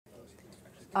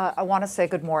I want to say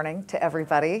good morning to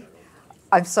everybody.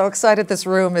 I'm so excited this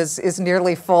room is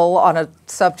nearly full on a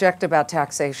subject about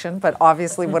taxation, but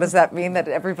obviously what does that mean? That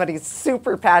everybody's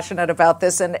super passionate about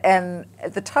this, and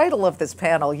the title of this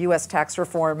panel, U.S. Tax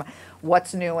Reform,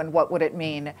 What's New and What Would It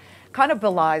Mean, kind of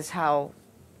belies how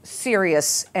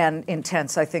serious and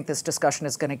intense I think this discussion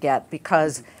is going to get,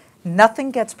 because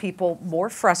nothing gets people more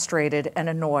frustrated and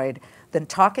annoyed than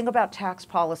talking about tax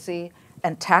policy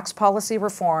and tax policy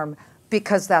reform,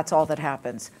 because that's all that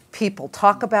happens. People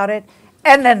talk about it,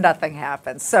 and then nothing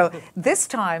happens. So this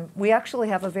time, we actually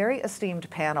have a very esteemed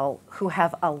panel who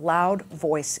have a loud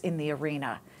voice in the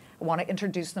arena. I want to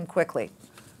introduce them quickly,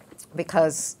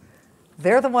 because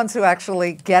they're the ones who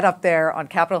actually get up there on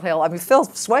Capitol Hill. I mean, Phil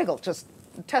Swagel just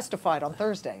testified on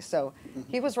Thursday, so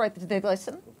he was right. Did they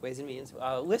listen? Ways and Means.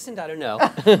 Listened, I don't know.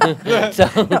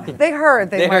 No, they heard.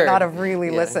 They might not have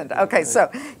really listened. Okay, so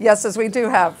yes, as we do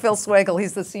have Phil Swagel,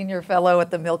 he's the senior fellow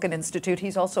at the Milken Institute.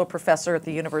 He's also a professor at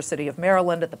the University of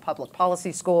Maryland at the Public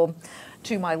Policy School.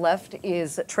 To my left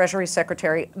is Treasury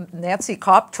Secretary Nancy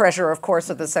Kopp, Treasurer, of course,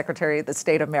 of the Secretary of the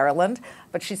State of Maryland.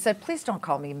 But she said, please don't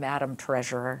call me Madam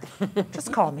Treasurer.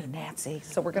 Just call me Nancy.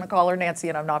 So we're going to call her Nancy,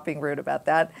 and I'm not being rude about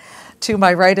that. To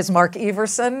my right is Mark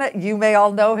Everson. You may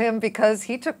all know him because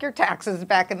he took your taxes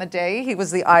back in the day. He was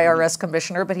the IRS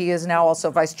commissioner, but he is now also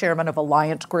vice chairman of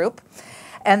alliantgroup.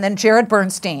 And then Jared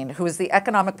Bernstein, who is the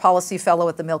economic policy fellow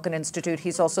at the Milken Institute.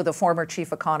 He's also the former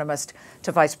chief economist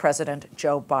to Vice President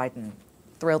Joe Biden.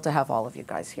 Thrilled to have all of you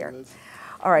guys here.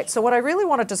 All right, so what I really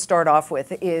wanted to start off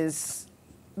with is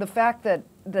the fact that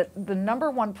the number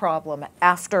one problem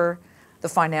after the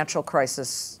financial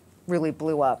crisis really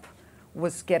blew up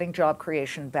was getting job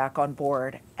creation back on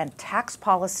board. And tax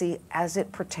policy as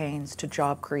it pertains to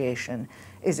job creation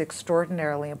is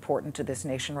extraordinarily important to this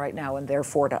nation right now, and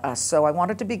therefore to us. So I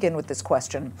wanted to begin with this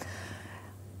question.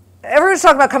 Everyone's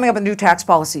talking about coming up with new tax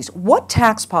policies. What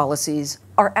tax policies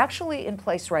are actually in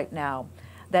place right now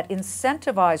that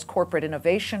incentivize corporate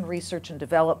innovation, research, and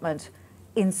development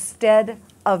instead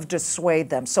of dissuade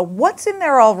them? So what's in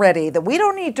there already that we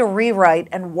don't need to rewrite,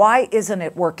 and why isn't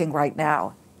it working right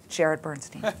now? Jared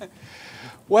Bernstein.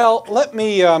 Well, let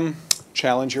me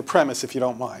challenge your premise, if you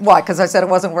don't mind. Why? Because I said it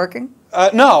wasn't working?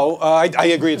 No, I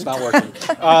agree it's not working.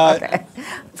 Okay.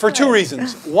 For two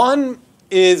reasons. One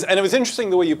is, and it was interesting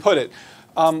the way you put it,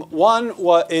 one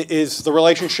is the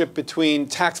relationship between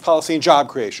tax policy and job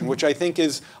creation, which I think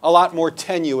is a lot more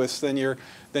tenuous than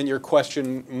your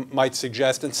question might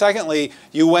suggest. And secondly,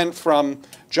 you went from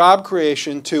job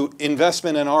creation to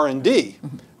investment in R&D,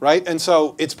 right? And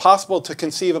so it's possible to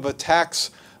conceive of a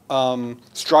tax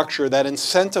structure that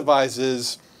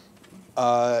incentivizes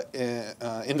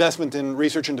investment in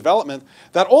research and development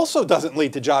that also doesn't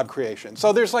lead to job creation.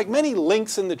 So there's like many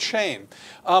links in the chain.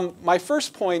 My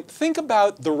first point, think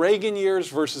about the Reagan years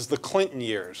versus the Clinton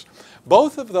years.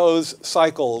 Both of those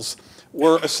cycles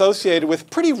were associated with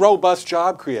pretty robust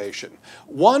job creation.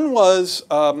 One was,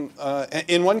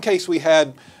 in one case we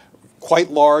had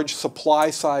quite large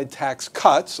supply-side tax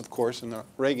cuts, of course, in the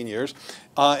Reagan years.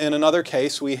 In another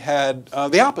case, we had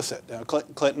the opposite.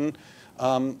 Clinton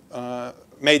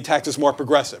made taxes more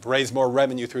progressive, raised more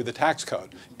revenue through the tax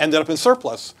code, ended up in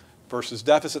surplus versus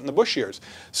deficit in the Bush years.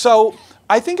 So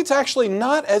I think it's actually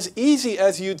not as easy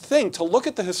as you'd think to look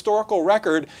at the historical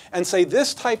record and say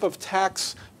this type of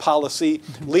tax policy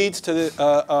leads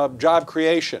to job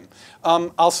creation.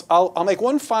 I'll make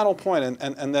one final point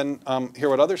and then hear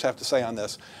what others have to say on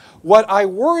this. What I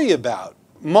worry about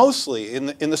mostly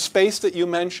in the space that you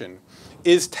mentioned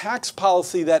is tax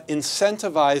policy that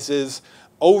incentivizes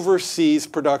overseas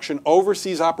production,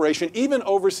 overseas operation, even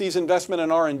overseas investment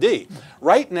in R&D.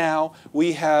 Right now,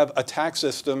 we have a tax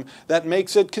system that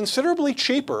makes it considerably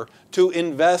cheaper to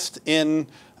invest in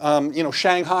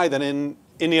Shanghai than in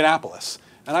Indianapolis.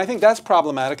 And I think that's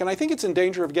problematic, and I think it's in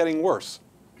danger of getting worse.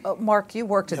 Mark, you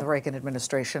worked in the Reagan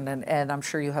administration, and I'm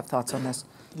sure you have thoughts on this.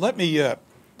 Let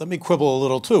me quibble a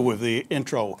little, too, with the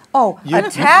intro. Oh,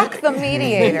 attack the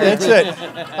mediator. That's it.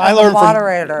 I learned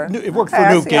Moderator. from, it worked for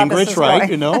Newt Gingrich, right,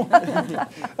 you know?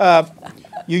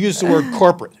 You used the word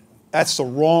corporate. That's the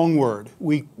wrong word.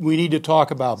 We need to talk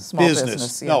about Small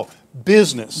business. yeah. No,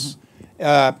 business.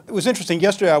 It was interesting.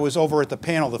 Yesterday I was over at the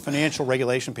panel, the financial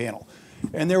regulation panel,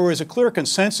 and there was a clear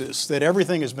consensus that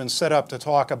everything has been set up to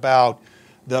talk about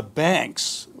the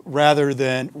banks rather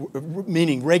than,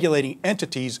 meaning regulating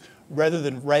entities rather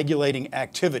than regulating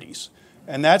activities.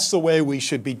 And that's the way we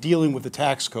should be dealing with the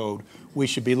tax code. We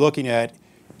should be looking at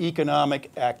economic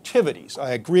activities.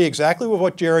 I agree exactly with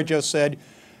what Jared just said.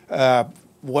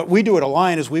 What we do at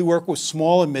Alliant is we work with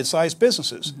small and mid-sized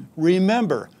businesses.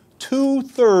 Remember,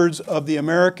 2/3 of the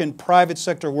American private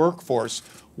sector workforce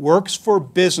works for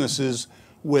businesses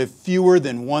with fewer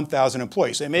than 1,000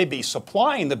 employees. They may be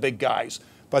supplying the big guys,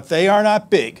 but they are not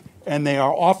big. And they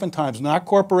are oftentimes not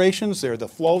corporations. They're the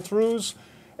flow-throughs.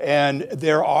 And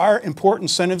there are important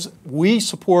incentives. We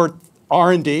support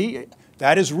R&D.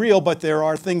 That is real, but there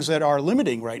are things that are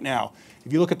limiting right now.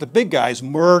 If you look at the big guys,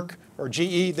 Merck or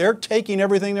GE, they're taking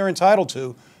everything they're entitled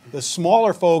to. The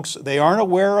smaller folks, they aren't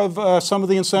aware of some of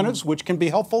the incentives, which can be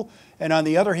helpful. And on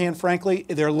the other hand, frankly,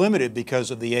 they're limited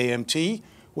because of the AMT,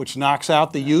 which knocks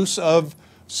out the use of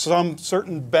some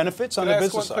certain benefits on the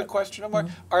business side. Can I ask one quick question, Omar?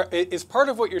 Is part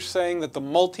of what you're saying that the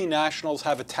multinationals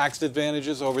have a tax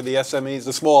advantages over the SMEs,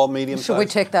 the small, medium size? Should we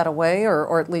take that away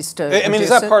or at least I mean, is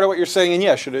that part of what you're saying? And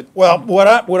yeah, should it? Well,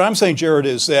 what I'm saying, Jared,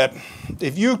 is that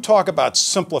if you talk about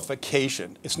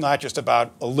simplification, it's not just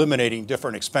about eliminating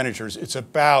different expenditures. It's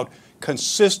about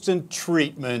consistent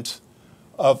treatment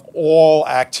of all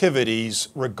activities,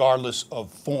 regardless of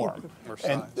form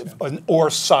or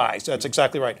size. That's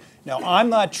exactly right. Now, I'm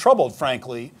not troubled,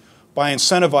 frankly, by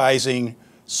incentivizing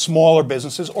smaller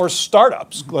businesses or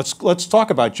startups. Let's talk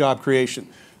about job creation.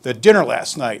 The dinner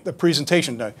last night, the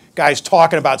presentation, the guys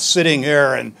talking about sitting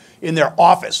there and in their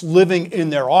office, living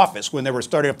in their office when they were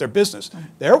starting up their business.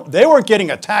 They weren't getting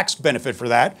a tax benefit for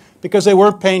that because they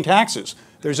weren't paying taxes.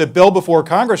 There's a bill before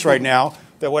Congress right now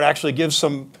that would actually give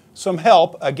some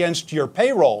help against your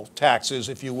payroll taxes,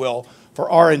 if you will, for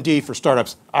R&D for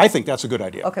startups. I think that's a good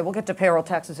idea. Okay, we'll get to payroll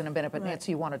taxes in a minute, but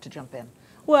Nancy, you wanted to jump in.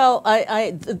 Well,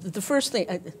 the first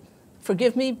thing,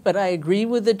 forgive me, but I agree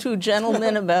with the two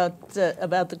gentlemen about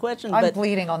the question. I'm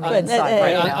bleeding on the inside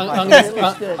right now.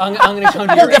 I'm going to come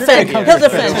to He'll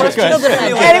defend.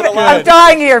 Anyway, I'm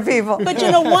dying here, people. But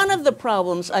you know, one of the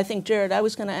problems, I think, Jared, I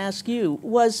was going to ask you,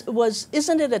 was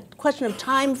isn't it a question of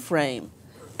time frame?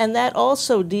 And that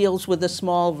also deals with the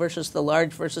small versus the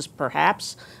large versus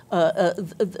perhaps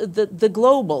the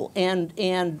global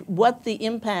and what the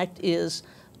impact is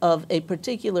of a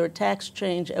particular tax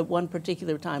change at one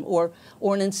particular time or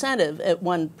an incentive at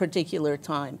one particular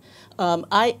time.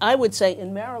 I would say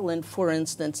in Maryland, for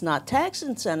instance, not tax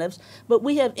incentives, but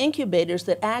we have incubators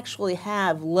that actually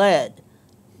have led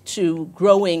to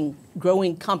growing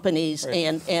companies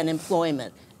and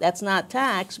employment. That's not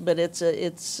tax, but it's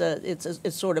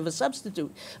sort of a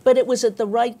substitute. But it was at the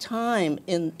right time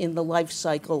in the life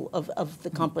cycle of the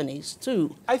companies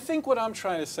too. I think what I'm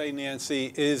trying to say,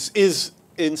 Nancy, is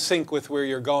in sync with where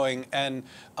you're going, and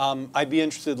I'd be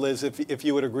interested, Liz, if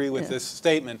you would agree with this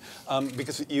statement,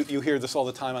 because you hear this all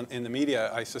the time in the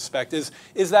media, I suspect, is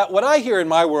that what I hear in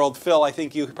my world, Phil, I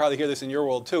think you probably hear this in your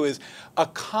world too, is a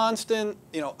constant,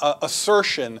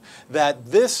 assertion that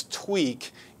this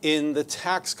tweak in the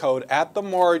tax code at the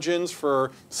margins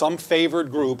for some favored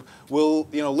group will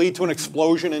lead to an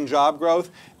explosion in job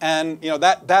growth, and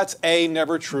that's A,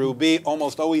 never true, B,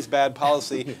 almost always bad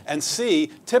policy, and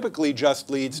C, typically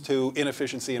just leads to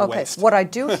inefficiency and waste. Okay, what I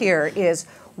do hear is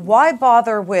why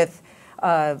bother with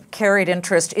carried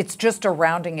interest? It's just a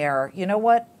rounding error. You know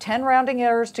what? 10 rounding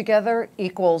errors together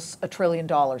equals $1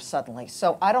 trillion suddenly.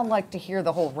 So I don't like to hear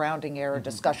the whole rounding error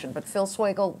discussion. But Phil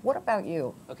Swagel, what about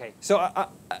you? Okay, so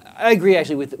I agree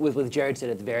actually with what Jared said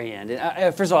at the very end.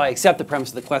 And first of all, I accept the premise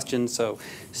of the question, so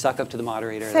suck up to the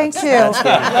moderator. Thank you.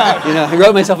 I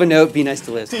wrote myself a note, be nice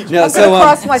to Liz. I'm going to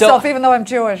cross myself even though I'm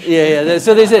Jewish. Yeah.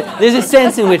 So there's a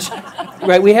sense in which,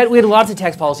 right, we had lots of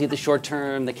tax policy at the short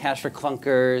term, the cash for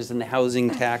clunkers and the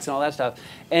housing tax and all that stuff.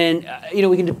 And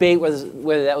we can debate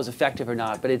whether that was effective or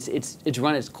not, but it's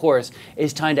run its course.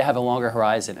 It's time to have a longer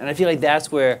horizon. And I feel like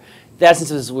that's where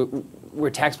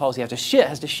tax policy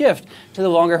has to shift to the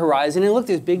longer horizon. And look,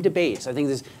 there's big debates. I think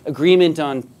there's agreement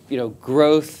on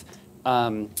growth,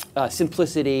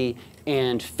 simplicity,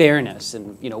 and fairness,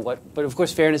 and but of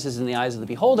course fairness is in the eyes of the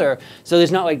beholder. So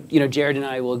there's not like Jared and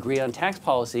I will agree on tax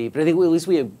policy, but I think at least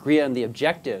we agree on the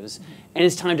objectives, and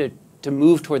it's time to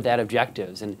move toward that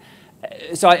objectives. And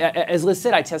so as Liz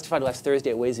said, I testified last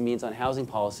Thursday at Ways and Means on housing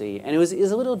policy, and it was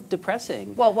a little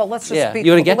depressing. Well, let's just be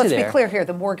clear here.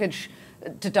 The mortgage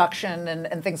deduction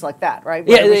and things like that, right?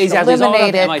 Yeah, exactly.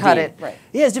 Eliminate it, cut it. Right.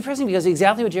 Yeah, it's depressing because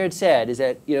exactly what Jared said is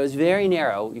that it's very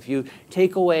narrow. If you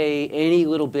take away any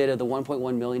little bit of the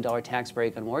 $1.1 million tax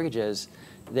break on mortgages,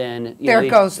 then there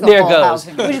goes the whole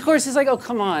housing. Which of course is like, oh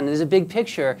come on, there's a big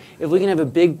picture. If we can have a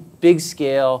big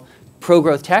scale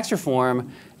pro-growth tax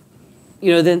reform,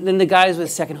 then the guys with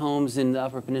second homes in the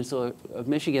Upper Peninsula of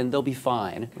Michigan, they'll be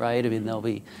fine, right? I mean, they'll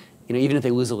be. Even if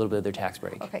they lose a little bit of their tax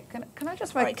break. Okay, can I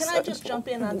just can I just jump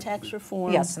in on tax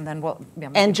reform? Yes, and then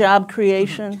and job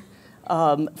creation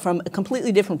from a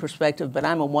completely different perspective. But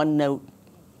I'm a one-note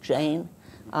Jane.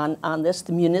 on this,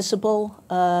 the municipal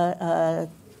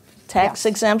tax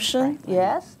exemption. Right.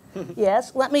 Yes.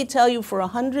 Yes, let me tell you, for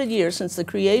 100 years, since the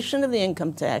creation of the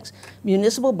income tax,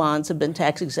 municipal bonds have been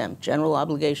tax exempt, general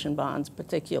obligation bonds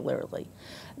particularly.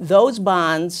 Those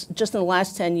bonds, just in the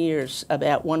last 10 years,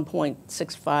 about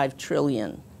 1.65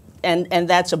 trillion, and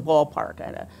that's a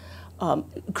ballpark,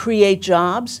 create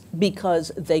jobs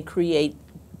because they create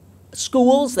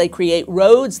schools, they create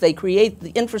roads, they create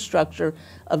the infrastructure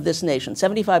of this nation.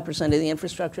 75% of the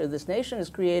infrastructure of this nation is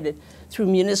created through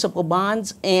municipal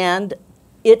bonds, and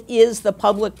it is the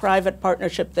public-private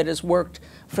partnership that has worked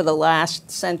for the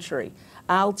last century.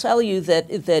 I'll tell you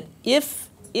that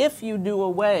if you do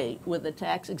away with the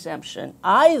tax exemption,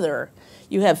 either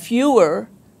you have fewer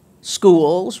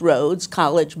schools, roads,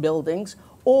 college buildings,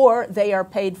 or they are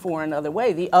paid for another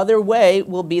way. The other way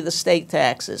will be the state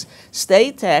taxes.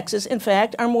 State taxes, in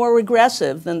fact, are more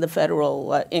regressive than the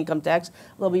federal income tax.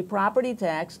 There'll be property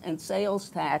tax and sales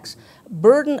tax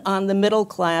burden on the middle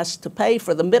class to pay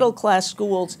for the middle class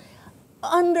schools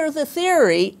under the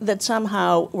theory that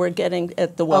somehow we're getting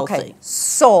at the wealthy. Okay,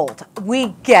 sold.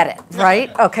 We get it,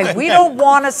 right? Okay, we don't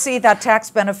want to see that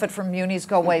tax benefit from munis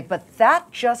go away, but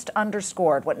that just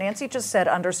underscored, what Nancy just said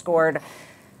underscored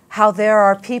how there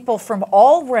are people from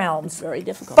all realms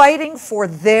fighting for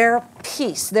their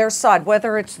piece, their side,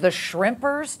 whether it's the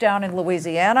shrimpers down in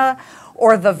Louisiana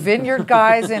or the vineyard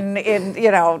guys in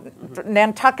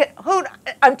Nantucket.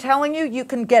 I'm telling you, you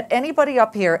can get anybody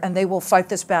up here and they will fight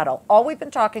this battle. All we've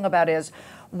been talking about is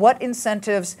what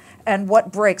incentives and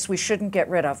what breaks we shouldn't get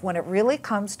rid of. When it really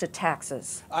comes to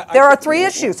taxes, there are three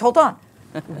issues. Hold on.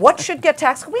 What should get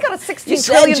taxed? We got a $16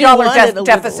 trillion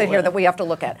deficit here that we have to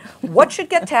look at. What should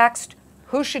get taxed?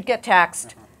 Who should get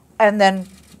taxed? And then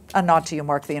a nod to you,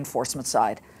 Mark, the enforcement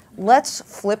side. Let's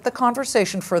flip the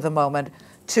conversation for the moment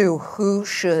to who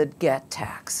should get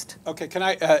taxed. Okay, can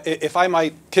I, if I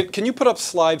might, can you put up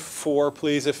slide 4,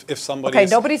 please, if somebody. Okay,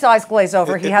 nobody's eyes glaze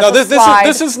over. He has a slide,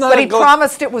 this is not but he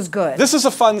promised it was good. This is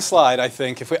a fun slide, I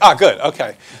think. If we, good,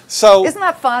 okay. So. Isn't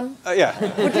that fun? Yeah.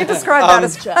 Would you describe that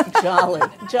as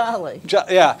jolly?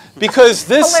 Yeah, because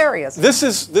this. Hilarious.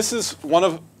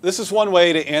 This is one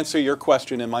way to answer your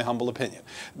question, in my humble opinion.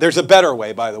 There's a better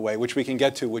way, by the way, which we can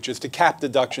get to, which is to cap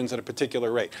deductions at a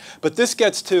particular rate. But this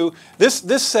gets to,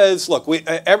 this says, look,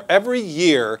 every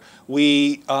year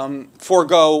we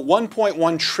forego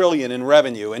 1.1 trillion in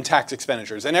revenue in tax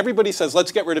expenditures. And everybody says,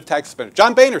 let's get rid of tax expenditures.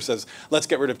 John Boehner says, let's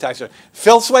get rid of tax expenditures.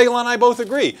 Phil Swagel and I both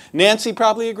agree. Nancy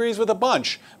probably agrees with a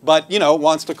bunch, but,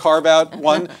 wants to carve out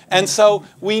one. And so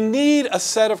we need a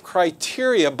set of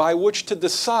criteria by which to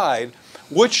decide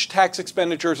which tax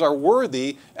expenditures are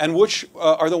worthy and which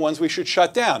are the ones we should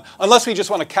shut down, unless we just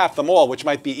want to cap them all, which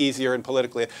might be easier and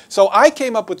politically. So I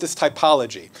came up with this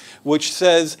typology, which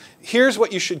says, here's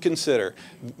what you should consider.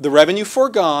 The revenue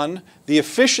foregone, the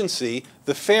efficiency,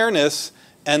 the fairness,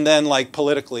 and then, like,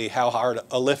 politically, how hard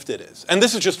a lift it is. And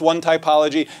this is just one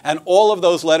typology, and all of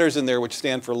those letters in there, which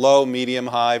stand for low, medium,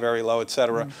 high, very low, et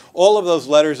cetera, all of those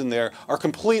letters in there are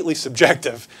completely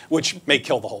subjective, which may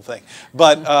kill the whole thing.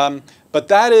 But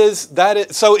that is,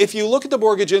 so if you look at the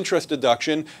mortgage interest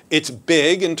deduction, it's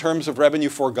big in terms of revenue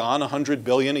foregone, $100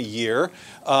 billion a year.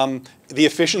 The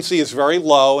efficiency is very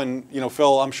low, and,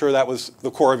 Phil, I'm sure that was the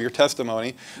core of your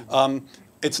testimony.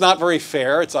 It's not very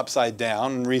fair. It's upside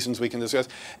down, and reasons we can discuss.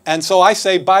 And so I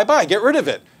say, bye-bye, get rid of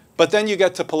it. But then you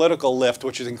get to political lift,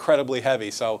 which is incredibly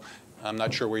heavy, so I'm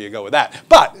not sure where you go with that.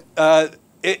 But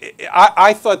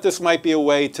I thought this might be a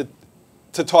way to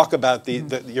talk about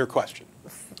your question.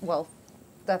 Well,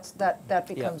 that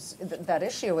becomes, that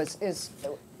issue is,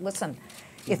 listen,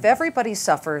 if everybody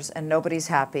suffers and nobody's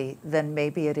happy, then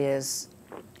maybe it is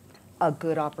a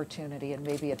good opportunity, and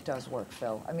maybe it does work,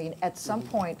 Phil. I mean, at some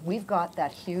point, we've got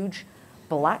that huge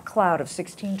black cloud of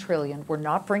 16 trillion. We're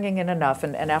not bringing in enough,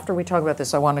 and after we talk about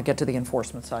this, I want to get to the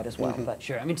enforcement side as well. But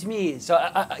sure. I mean, to me, so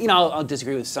I'll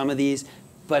disagree with some of these,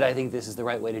 but I think this is the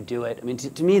right way to do it. I mean,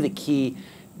 to me, the key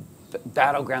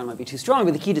battleground might be too strong,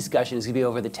 but the key discussion is going to be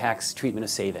over the tax treatment of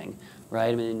saving.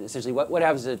 Right? I mean, essentially, what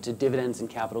happens to dividends and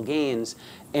capital gains,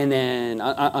 and then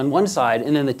on one side,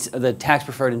 and then the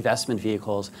tax-preferred investment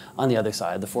vehicles on the other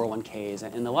side, the 401ks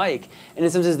and the like. And in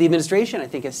some sense, the administration, I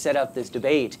think, has set up this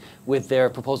debate with their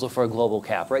proposal for a global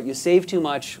cap. Right? You save too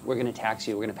much, we're going to tax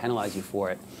you, we're going to penalize you for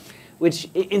it. Which,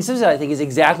 in some sense, I think is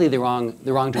exactly the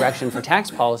wrong direction for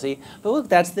tax policy. But look,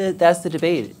 that's the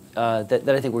debate that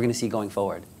I think we're going to see going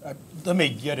forward. Let me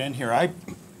get in here.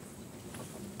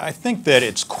 I think that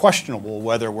it's questionable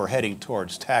whether we're heading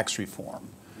towards tax reform,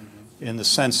 in the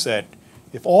sense that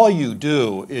if all you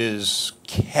do is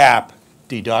cap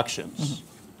deductions,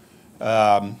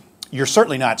 you're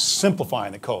certainly not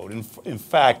simplifying the code. In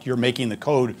fact, you're making the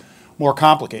code more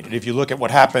complicated. If you look at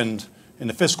what happened in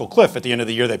the fiscal cliff at the end of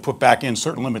the year, they put back in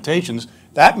certain limitations.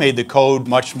 That made the code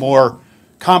much more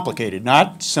complicated,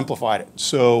 not simplified it.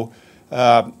 So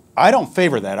I don't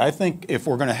favor that. I think if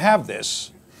we're going to have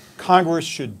this, Congress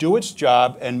should do its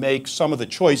job and make some of the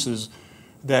choices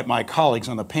that my colleagues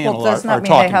on the panel are talking about. Well, doesn't that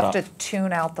mean they have to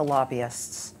tune out the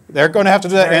lobbyists? They're going to have to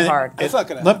do that. Very hard. It's not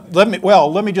going to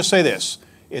happen. Let me just say this.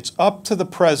 It's up to the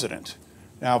president.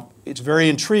 Now, it's very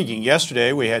intriguing.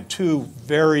 Yesterday, we had two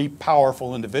very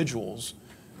powerful individuals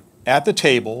at the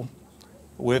table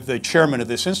with the chairman of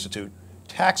this institute.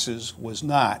 Taxes was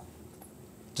not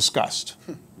discussed.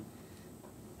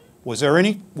 Was there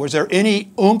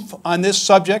any oomph on this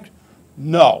subject?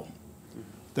 No.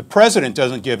 The president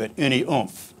doesn't give it any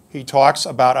oomph. He talks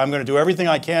about, I'm going to do everything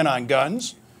I can on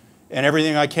guns and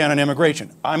everything I can on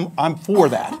immigration. I'm for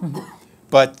that.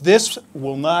 But this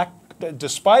will not,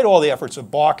 despite all the efforts of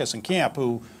Baucus and Camp,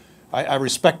 who I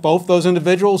respect both those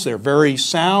individuals. They're very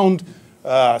sound,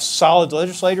 solid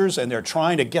legislators, and they're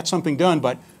trying to get something done.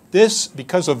 But this,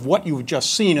 because of what you've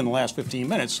just seen in the last 15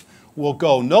 minutes, will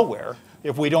go nowhere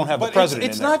if we don't have the president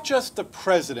it's in there. not just the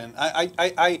president.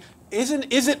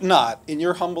 Is it not, in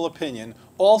your humble opinion,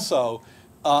 also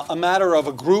a matter of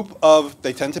a group of,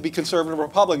 they tend to be conservative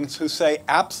Republicans, who say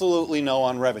absolutely no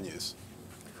on revenues?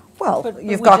 Well, But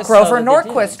you've we got just saw Grover that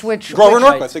they Norquist, did. which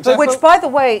Norquist, exactly. which, by the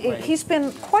way, he's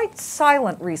been quite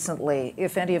silent recently,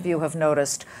 if any of you have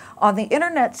noticed, on the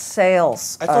internet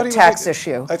sales tax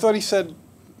issue. I thought he said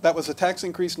that was a tax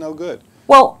increase no good.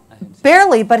 Well,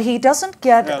 barely, but he doesn't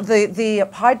get Yeah. the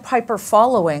Pied Piper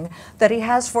following that he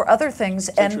has for other things.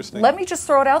 And interesting. let me just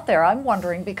throw it out there. I'm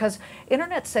wondering, because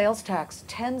internet sales tax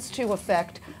tends to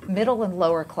affect middle and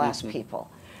lower class people.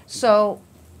 So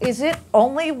is it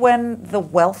only when the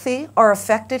wealthy are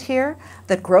affected here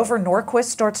that Grover Norquist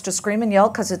starts to scream and yell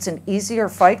because it's an easier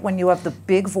fight when you have the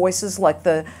big voices like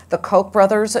the Koch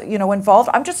brothers, involved?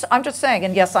 I'm just saying,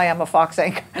 and yes, I am a Fox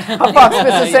anchor, a Fox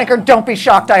business anchor. Don't be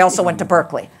shocked. I also went to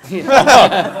Berkeley. So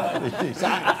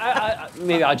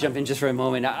maybe I'll jump in just for a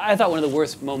moment. I thought one of the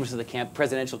worst moments of the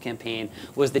presidential campaign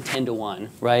was the 10-1,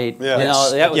 right? Yeah.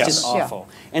 That was Yes. just awful.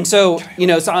 And so,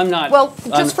 so I'm not. Well,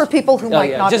 just for people who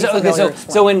might not be familiar.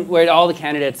 So when we're at all the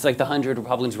candidates, like the 100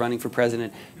 Republicans running for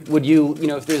president, would you,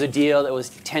 if there's a deal that was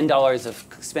 $10 of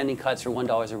spending cuts for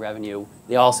 $1 of revenue,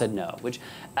 they all said no, which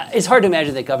it's hard to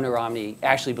imagine that Governor Romney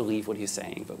actually believed what he's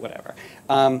saying, but whatever.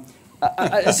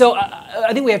 So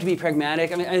I think we have to be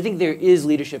pragmatic. I mean, I think there is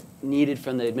leadership needed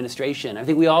from the administration. I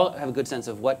think we all have a good sense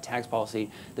of what tax policy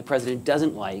the president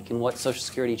doesn't like and what Social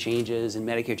Security changes and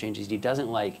Medicare changes he doesn't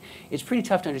like. It's pretty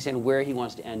tough to understand where he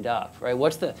wants to end up, right?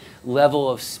 What's the level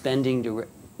of spending to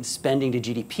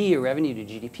GDP or revenue to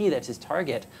GDP that's his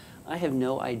target? I have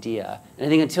no idea. And I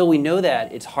think until we know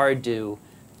that, it's hard to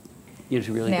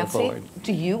really Nancy, go forward.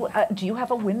 do you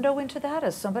have a window into that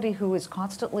as somebody who is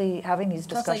constantly having these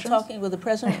discussions? Constantly talking with the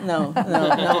president? No,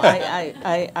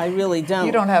 I really don't.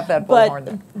 You don't have that bullhorn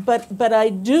there. But I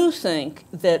do think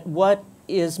that what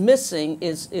is missing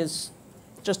is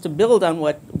just to build on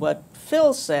what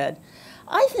Phil said.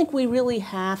 I think we really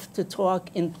have to talk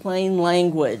in plain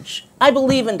language. I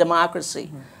believe in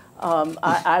democracy.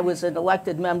 I was an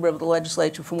elected member of the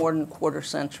legislature for more than a quarter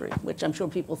century, which I'm sure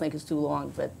people think is too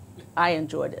long, but I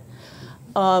enjoyed it.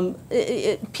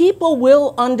 People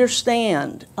will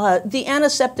understand. The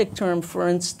antiseptic term, for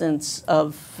instance,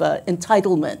 of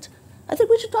entitlement. I think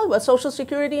we should talk about Social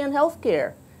Security and health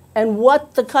care and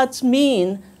what the cuts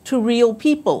mean to real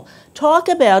people. Talk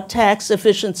about tax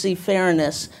efficiency,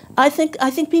 fairness. I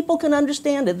think people can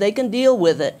understand it. They can deal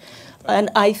with it.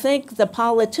 And I think the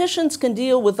politicians can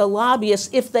deal with the lobbyists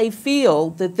if they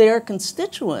feel that their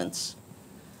constituents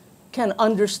can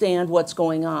understand what's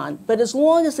going on. But as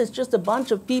long as it's just a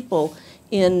bunch of people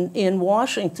in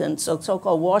Washington,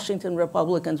 so-called Washington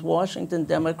Republicans, Washington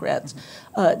Democrats,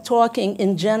 talking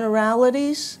in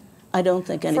generalities, I don't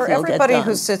think anything will get done. For everybody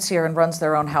who sits here and runs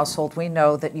their own household, we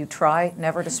know that you try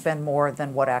never to spend more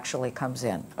than what actually comes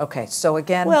in. Okay, so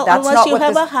again, well, that's unless not you what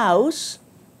have this... a house,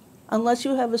 unless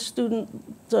you have a student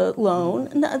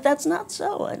loan, no, that's not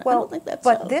so. I don't think that's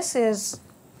so. But this is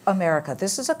America.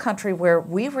 This is a country where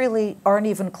we really aren't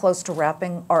even close to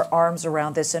wrapping our arms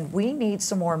around this, and we need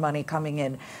some more money coming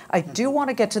in. I do want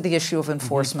to get to the issue of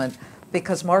enforcement,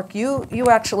 because, Mark, you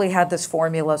actually had this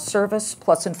formula, service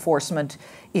plus enforcement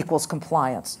equals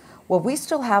compliance. Well, we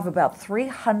still have about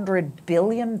 $300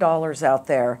 billion out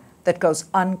there that goes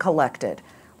uncollected.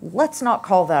 Let's not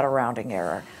call that a rounding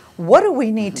error. What do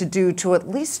we need to do to at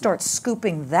least start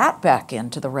scooping that back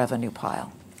into the revenue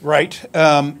pile? Right.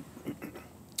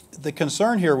 the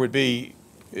concern here would be,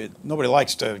 nobody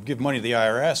likes to give money to the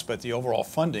IRS, but the overall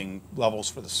funding levels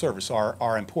for the service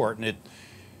are important.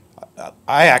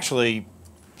 I actually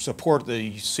support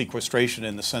the sequestration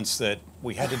in the sense that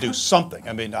we had to do something.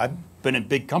 I mean, I've been in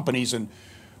big companies, and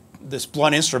this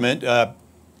blunt instrument,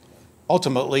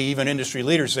 ultimately, even industry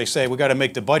leaders, they say, we got to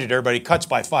make the budget, everybody cuts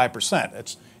by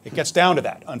 5%. It gets down to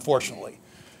that, unfortunately.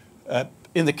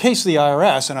 In the case of the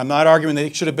IRS, and I'm not arguing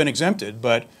they should have been exempted,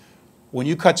 but when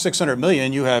you cut $600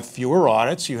 million, you have fewer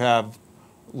audits, you have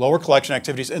lower collection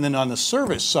activities, and then on the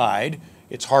service side,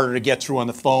 it's harder to get through on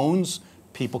the phones.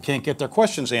 People can't get their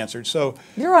questions answered. So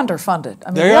you're underfunded.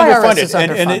 I mean, they're the underfunded. IRS is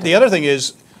underfunded. And the other thing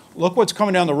is, look what's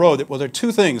coming down the road. Well, there are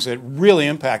two things that really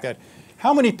impact that.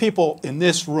 How many people in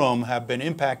this room have been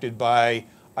impacted by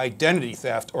identity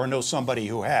theft or know somebody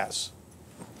who has?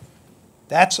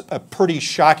 That's a pretty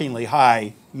shockingly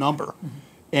high number. Mm-hmm.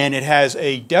 And it has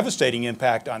a devastating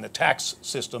impact on the tax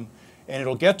system. And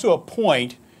it'll get to a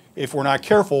point, if we're not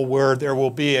careful, where there will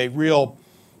be a real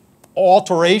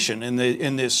alteration in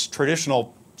this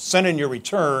traditional send in your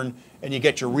return and you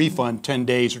get your refund 10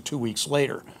 days or 2 weeks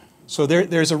later. So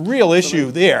there's a real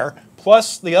issue there.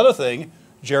 Plus the other thing,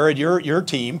 Jared, your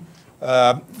team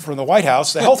from the White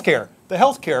House, the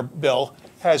healthcare bill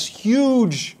has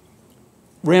huge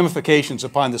ramifications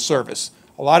upon the service.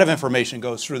 A lot of information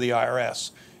goes through the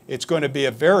IRS. It's going to be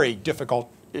a very difficult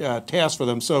task for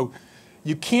them. So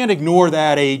you can't ignore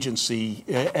that agency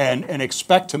and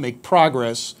expect to make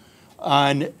progress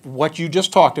on what you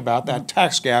just talked about, that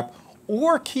tax gap,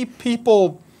 or keep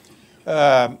people,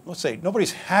 let's say,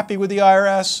 nobody's happy with the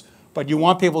IRS, but you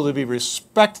want people to be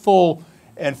respectful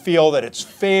and feel that it's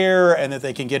fair and that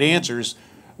they can get answers.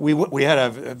 We had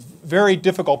a very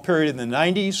difficult period in the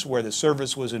 90s where the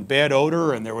service was in bad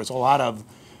odor and there was a lot of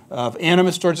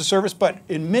animus towards the service, but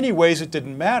in many ways it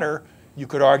didn't matter, you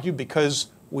could argue, because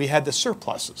we had the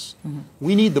surpluses. Mm-hmm.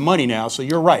 We need the money now, so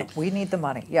you're right. We need the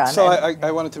money, yeah. So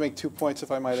I wanted to make 2 points,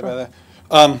 if I might, about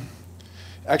that.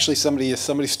 Actually,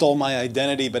 somebody stole my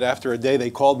identity, but after a day they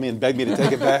called me and begged me to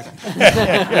take it back.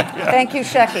 Thank you,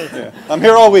 Shecky. Yeah. I'm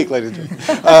here all week, ladies and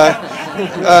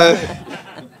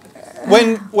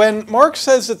gentlemen. When Mark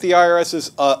says that the IRS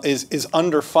is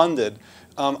underfunded,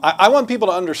 I want people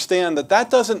to understand that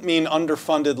doesn't mean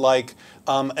underfunded like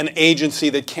an agency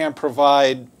that can't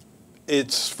provide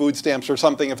its food stamps or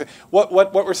something.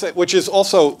 What we're saying, which is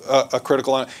also a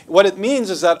critical. What it means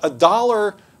is that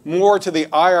 $1 more to the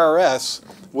IRS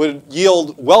would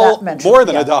yield more than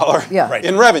 $1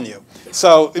 in revenue.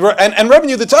 So and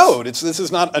revenue that's owed. This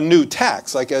is not a new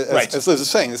tax, like as Liz is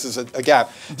saying. This is a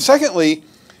gap. Secondly,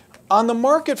 on the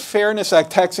Market Fairness Act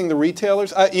taxing the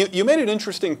retailers, you made an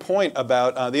interesting point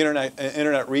about the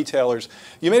internet retailers.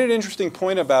 You made an interesting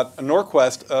point about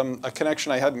Norquest, a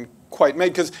connection I hadn't quite made,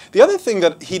 because the other thing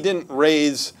that he didn't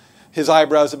raise his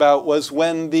eyebrows about was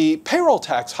when the payroll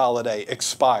tax holiday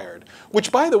expired, which,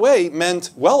 by the way,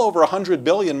 meant well over $100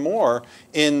 billion more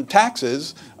in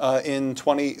taxes in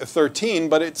 2013,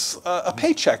 but it's a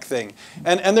paycheck thing.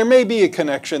 And there may be a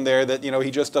connection there that,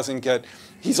 he just doesn't get.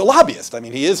 He's a lobbyist. I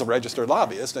mean, he is a registered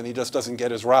lobbyist, and he just doesn't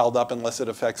get as riled up unless it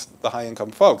affects the high-income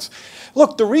folks.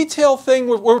 Look, the retail thing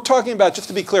we're talking about, just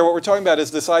to be clear, what we're talking about is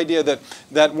this idea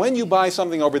that when you buy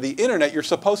something over the internet, you're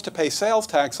supposed to pay sales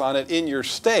tax on it in your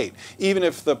state, even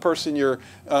if the person even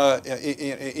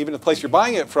the place you're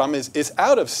buying it from is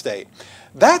out of state.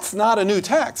 That's not a new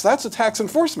tax. That's a tax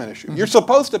enforcement issue. Mm-hmm. You're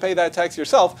supposed to pay that tax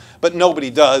yourself, but nobody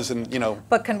does, and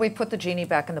But can we put the genie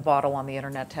back in the bottle on the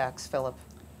internet tax, Phillip?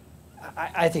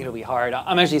 I think it'll be hard.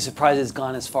 I'm actually surprised it's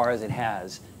gone as far as it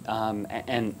has.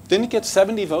 And didn't it get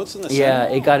 70 votes in the Senate? Yeah,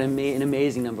 it got an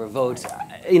amazing number of votes.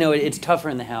 It's tougher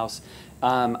in the House.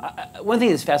 One thing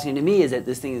that's fascinating to me is that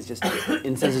this thing is just,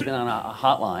 since it's been on a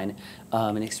hotline,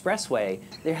 an expressway,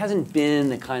 there hasn't been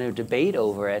the kind of debate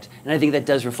over it, and I think that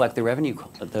does reflect the revenue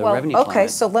revenue climate. Okay,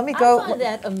 so let me go. I find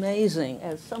that amazing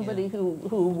as somebody who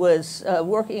was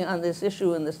working on this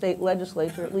issue in the state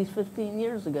legislature at least 15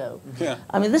 years ago. Yeah.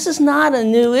 I mean, this is not a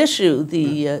new issue,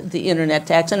 the internet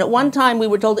tax, and at one time we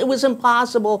were told it was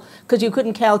impossible because you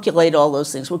couldn't calculate all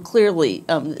those things. Well, clearly,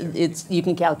 you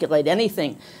can calculate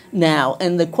anything now,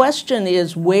 and the question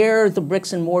is where the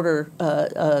bricks and mortar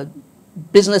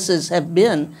businesses have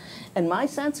been, and my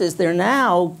sense is they're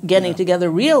now getting together,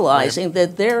 realizing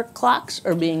that their clocks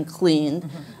are being cleaned.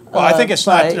 Well, I think it's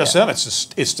not just them;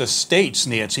 it's the states,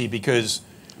 Nancy, because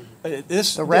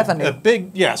the revenue a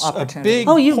big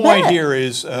point here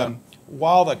is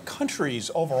while the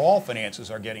country's overall finances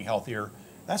are getting healthier,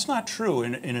 that's not true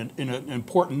in an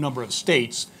important number of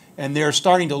states, and they're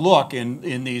starting to look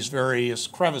in these various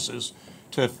crevices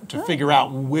to figure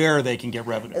out where they can get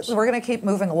revenues. We're going to keep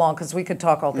moving along because we could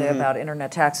talk all day about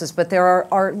internet taxes, but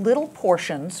there are little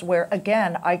portions where,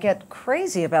 again, I get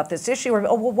crazy about this issue. Where,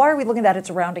 oh, well, why are we looking at it? It's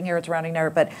a rounding error, it's a rounding error.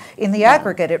 But in the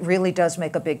aggregate, it really does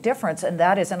make a big difference, and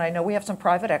that is, and I know we have some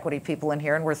private equity people in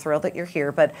here, and we're thrilled that you're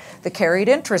here, but the carried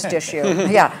interest issue.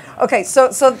 Yeah. Okay, so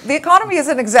the economy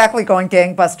isn't exactly going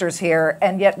gangbusters here,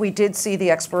 and yet we did see the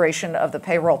expiration of the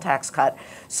payroll tax cut.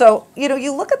 So,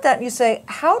 you look at that and you say,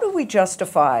 how do we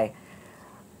justify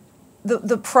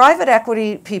the private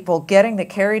equity people getting the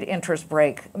carried interest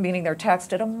break, meaning they're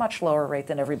taxed at a much lower rate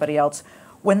than everybody else,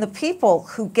 when the people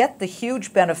who get the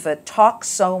huge benefit talk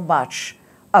so much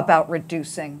about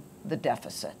reducing the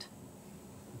deficit?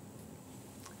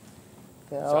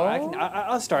 Phil? So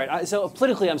I'll start. So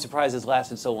politically, I'm surprised it's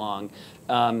lasted so long.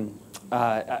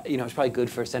 It's probably good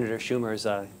for Senator Schumer's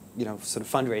sort of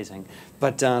fundraising.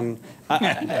 But,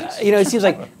 it seems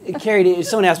like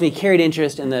someone asked me, carried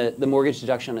interest and the mortgage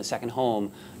deduction on a second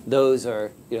home, those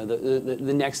are,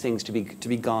 the next things to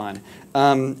be gone.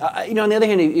 On the other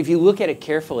hand, if you look at it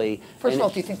carefully. First of all,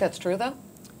 do you think that's true, though?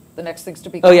 The next things to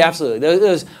be gone? gone? Oh, yeah, absolutely.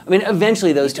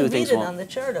 Eventually those two things won't. On the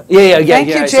chart up Yeah. Thank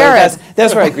you, Jared. So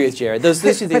that's where I agree with Jared. Those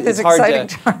two things, it's hard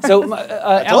to. Chart. So,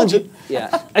 Alan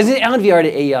Viard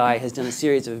at AEI has done a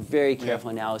series of very careful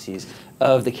analyses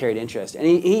of the carried interest, and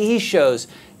he shows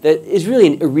that it's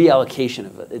really a reallocation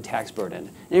of the tax burden.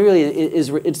 And it really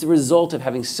it's the result of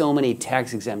having so many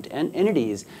tax-exempt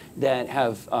entities that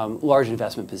have large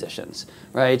investment positions,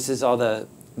 right? This is all the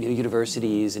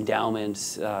universities,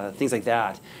 endowments, things like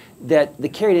that, that the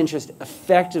carried interest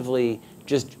effectively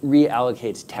just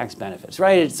reallocates tax benefits,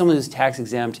 right? Someone who's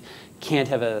tax-exempt can't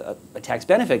have a tax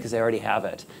benefit because they already have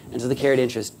it. And so the carried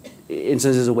interest, in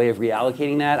some sense, is a way of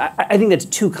reallocating that. I think that's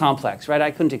too complex, right?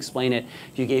 I couldn't explain it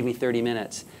if you gave me 30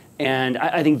 minutes. And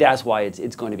I think that's why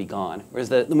it's going to be gone. Whereas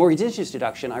the mortgage interest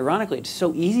deduction, ironically, it's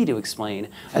so easy to explain.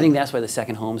 I think that's why the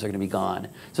second homes are going to be gone.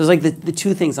 So it's like the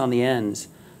two things on the ends.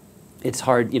 It's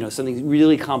hard, something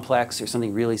really complex or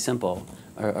something really simple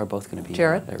are both going to be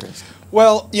Jared? at risk.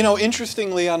 Well,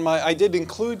 interestingly, I did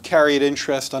include carried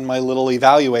interest on my little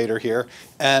evaluator here,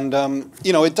 and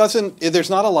there's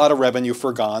not a lot of revenue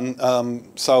forgone.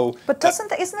 But isn't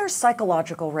there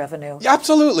psychological revenue?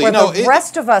 Absolutely, Where the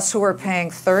rest of us who are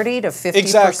paying 30 to 50%.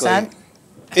 Exactly.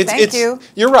 Thank you.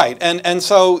 You're right, and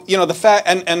so the fact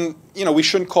and we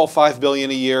shouldn't call $5 billion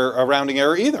a year a rounding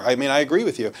error either. I mean, I agree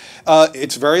with you.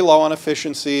 It's very low on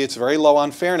efficiency. It's very low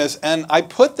on fairness, and I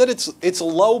put that it's a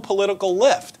low political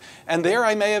lift. And there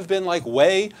I may have been like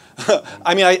way.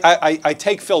 I mean, I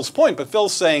take Phil's point, but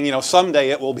Phil's saying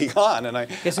someday it will be gone, and I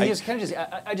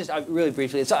really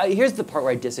briefly. So here's the part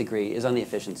where I disagree is on the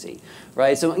efficiency,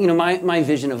 right? So my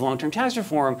vision of long-term tax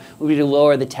reform would be to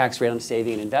lower the tax rate on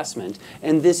saving and investment,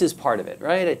 and this is part of it,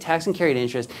 right? A tax on carried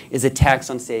interest is a tax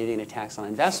on saving and a tax on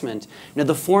investment. Now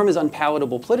the form is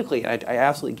unpalatable politically. I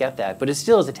absolutely get that, but it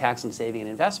still is a tax on saving and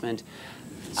investment.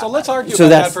 So let's argue about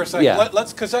that for a second. Yeah.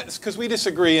 Because we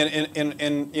disagree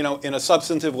in a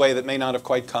substantive way that may not have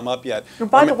quite come up yet.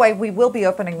 By the way, we will be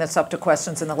opening this up to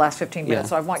questions in the last 15 minutes,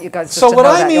 so I want you guys just to know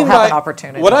that you'll have an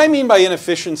opportunity. What I mean by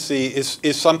inefficiency is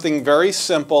something very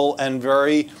simple and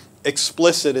very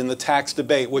explicit in the tax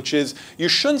debate, which is you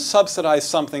shouldn't subsidize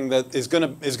something that is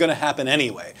going to happen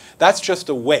anyway. That's just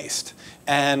a waste.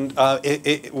 And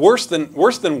worse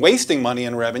than wasting money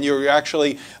in revenue, you're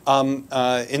actually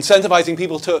incentivizing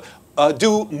people to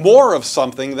do more of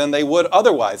something than they would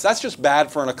otherwise. That's just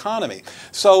bad for an economy.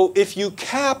 So if you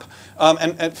cap,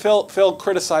 and Phil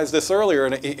criticized this earlier,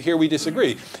 and here we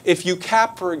disagree. If you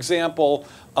cap, for example,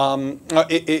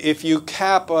 if you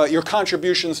cap your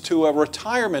contributions to a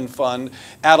retirement fund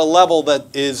at a level that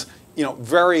is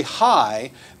very high,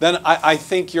 then I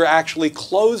think you're actually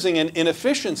closing an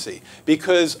inefficiency,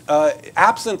 because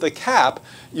absent the cap,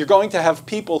 you're going to have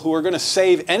people who are going to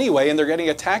save anyway, and they're getting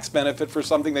a tax benefit for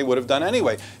something they would have done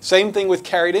anyway. Same thing with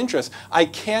carried interest. I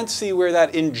can't see where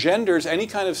that engenders any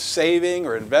kind of saving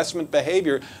or investment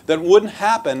behavior that wouldn't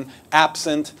happen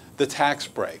absent the tax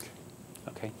break.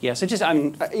 Okay. Yeah. So just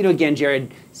again,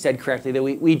 Jared said correctly that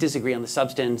we disagree on the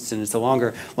substance, and it's a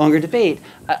longer debate.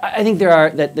 I think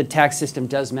that the tax system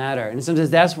does matter, and sometimes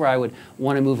that's where I would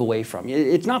want to move away from.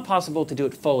 It's not possible to do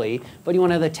it fully, but you want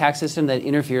to have a tax system that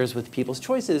interferes with people's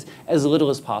choices as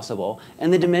little as possible.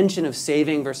 And the dimension of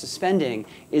saving versus spending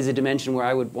is a dimension where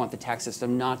I would want the tax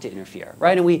system not to interfere,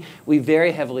 right? And we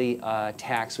very heavily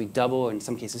tax, we double, in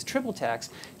some cases triple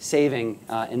tax saving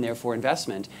and therefore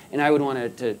investment. And I would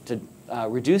want to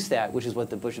reduce that, which is what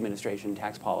the Bush administration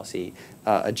tax policy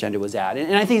agenda was at.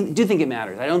 And I do think it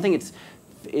matters. I don't think it's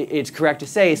it's correct to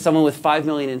say someone with $5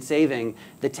 million in saving,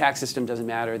 the tax system doesn't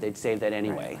matter, they'd save that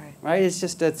anyway, right? It's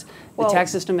just the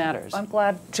tax system matters. I'm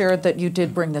glad, Jared, that you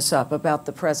did bring this up about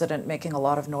the president making a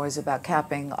lot of noise about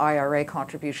capping IRA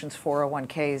contributions,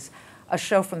 401ks. A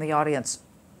show from the audience,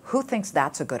 who thinks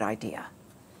that's a good idea?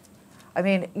 I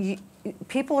mean,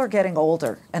 people are getting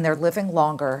older and they're living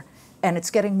longer, and it's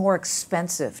getting more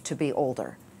expensive to be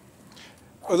older.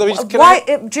 Well,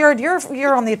 Jared,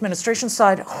 you're on the administration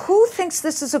side. Who thinks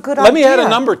this is a good idea? Let me add a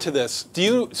number to this. Do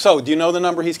you know the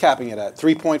number he's capping it at?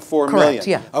 3.4 million.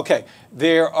 Yeah. Okay.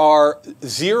 There are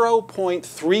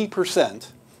 0.3%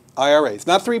 IRAs,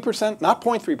 not 3%, not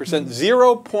 0.3%,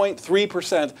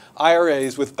 0.3%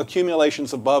 IRAs with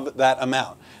accumulations above that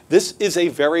amount. This is a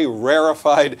very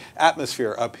rarefied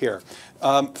atmosphere up here.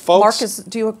 Folks, Mark,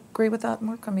 do you agree with that,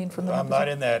 Mark? I mean, from the I'm not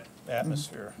in that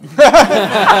atmosphere.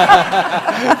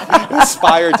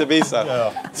 Inspired to be so.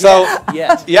 No. So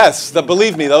yes,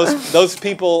 believe me, those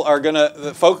people are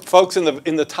gonna folks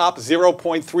in the top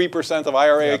 0.3% of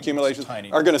IRA accumulations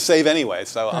are gonna save anyway.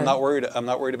 So I'm not worried. I'm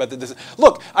not worried about this.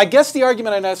 Look, I guess the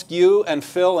argument I'd ask you and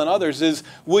Phil and others is: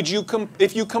 would you,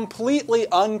 if you completely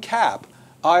uncap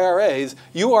IRAs,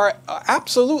 you are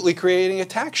absolutely creating a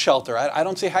tax shelter. I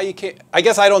don't see how you can. I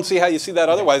guess I don't see how you see that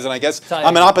otherwise, and I guess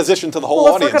I'm in opposition to the whole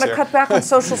audience if we're going to here. cut back on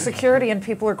Social Security and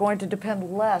people are going to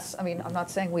depend less, I mean, I'm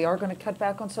not saying we are going to cut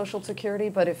back on Social Security,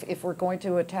 but if we're going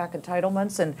to attack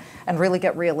entitlements and really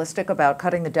get realistic about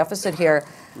cutting the deficit here,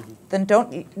 then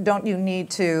don't you need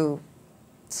to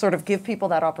sort of give people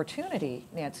that opportunity,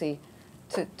 Nancy,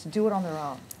 to do it on their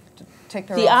own?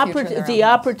 The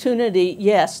opportunity,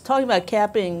 yes. Talking about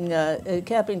capping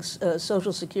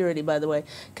Social Security, by the way,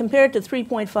 compared to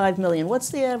 3.5 million, what's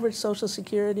the average Social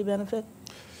Security benefit?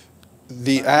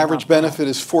 The average benefit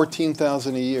is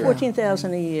 $14,000 a year.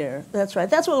 $14,000 a year. That's right.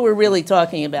 That's what we're really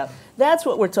talking about. That's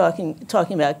what we're talking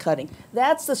about cutting.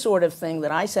 That's the sort of thing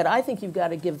that I said. I think you've got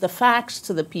to give the facts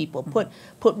to the people.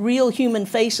 Put real human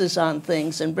faces on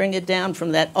things and bring it down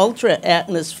from that ultra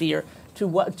atmosphere to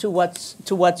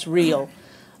what's real.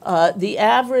 The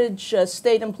average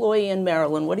state employee in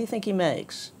Maryland, what do you think he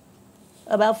makes?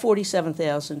 About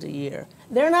 $47,000 a year.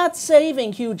 They're not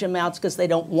saving huge amounts because they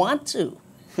don't want to.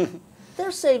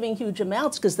 They're saving huge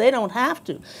amounts because they don't have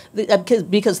to,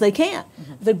 because they can't.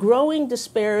 The growing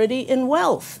disparity in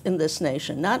wealth in this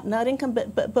nation, not income,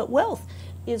 but wealth,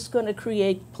 is going to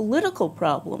create political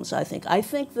problems, I think. I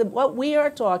think that what we are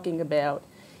talking about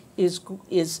is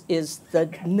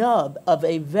the nub of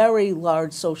a very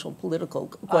large social political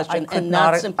question, and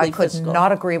not simply fiscal. I could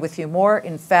not agree with you more.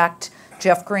 In fact,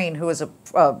 Jeff Green, who is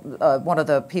one of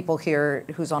the people here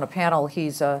who's on a panel,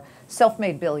 he's a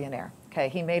self-made billionaire. Okay,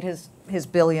 he made his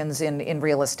billions in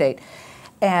real estate,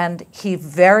 and he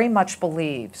very much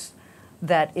believes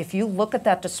that if you look at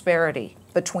that disparity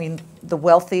between the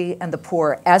wealthy and the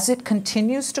poor as it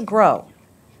continues to grow,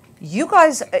 you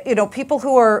guys, people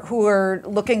who are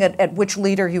looking at which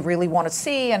leader you really want to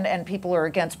see, and people are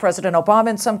against President Obama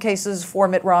in some cases, for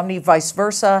Mitt Romney, vice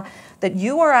versa, that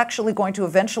you are actually going to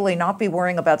eventually not be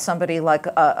worrying about somebody like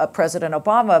a President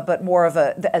Obama, but more of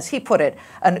as he put it,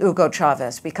 an Hugo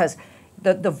Chavez, because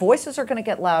the voices are going to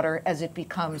get louder as it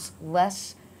becomes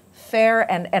less fair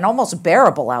and almost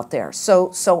bearable out there.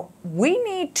 So we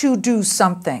need to do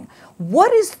something.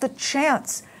 What is the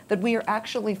chance that we are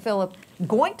actually, Phillip,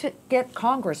 going to get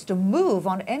Congress to move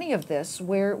on any of this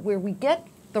where we get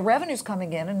the revenues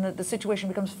coming in and the situation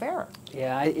becomes fairer?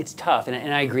 Yeah, it's tough,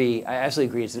 and I agree. I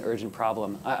absolutely agree it's an urgent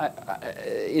problem.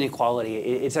 Inequality,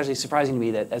 it's actually surprising to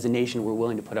me that as a nation we're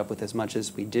willing to put up with as much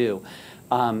as we do.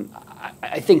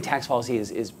 I think tax policy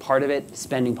is part of it.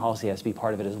 Spending policy has to be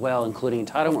part of it as well, including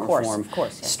entitlement reform. Of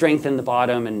course, yeah. Strengthen the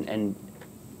bottom and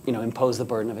impose the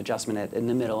burden of adjustment in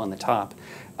the middle and the top.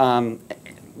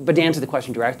 But to answer the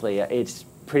question directly, it's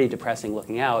pretty depressing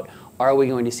looking out. Are we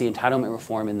going to see entitlement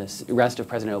reform in the rest of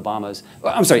President Obama's?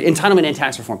 Entitlement and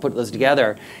tax reform, put those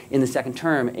together in the second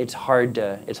term? It's hard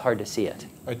to see it.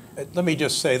 Let me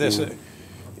just say this: it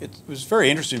was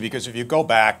very interesting because if you go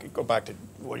back to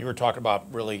what you were talking about,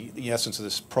 really the essence of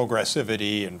this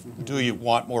progressivity and do you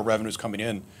want more revenues coming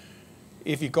in?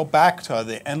 If you go back to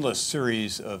the endless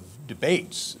series of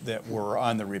debates that were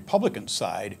on the Republican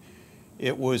side,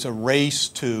 it was a race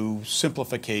to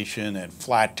simplification and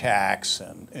flat tax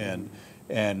and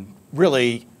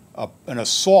really an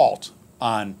assault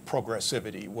on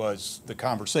progressivity was the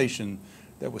conversation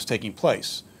that was taking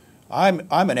place. I'm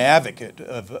an advocate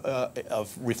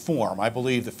of reform. I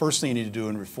believe the first thing you need to do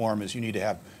in reform is you need to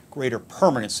have greater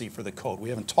permanency for the code. We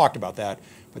haven't talked about that,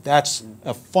 but that's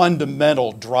a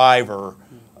fundamental driver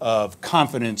of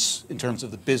confidence in terms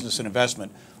of the business and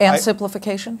investment. And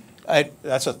simplification?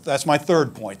 That's my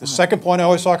third point. The second point I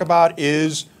always talk about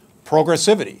is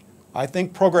progressivity. I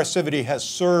think progressivity has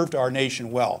served our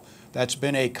nation well. That's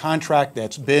been a contract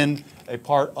that's been a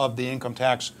part of the income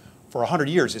tax for 100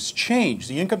 years. It's changed.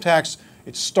 The income tax,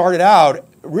 it started out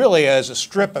really as a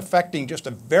strip affecting just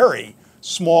a very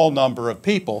small number of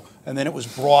people, and then it was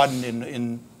broadened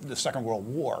in the Second World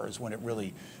War is when it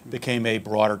really became a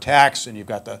broader tax, and you've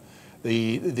got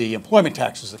the employment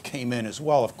taxes that came in as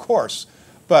well, of course.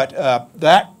 But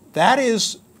that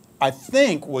is, I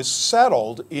think, was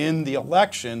settled in the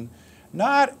election,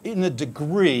 not in the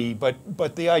degree,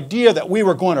 but the idea that we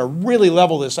were going to really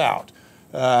level this out.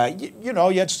 You know,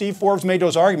 yet Steve Forbes made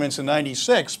those arguments in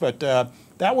 '96, but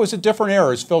that was a different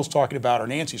era, as Phil's talking about, or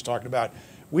Nancy's talking about.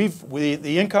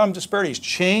 The income disparity's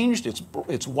changed,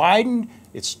 it's widened,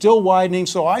 it's still widening,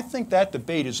 so I think that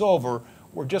debate is over.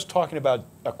 We're just talking about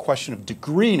a question of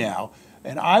degree now.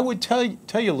 And I would tell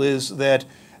you, Liz, that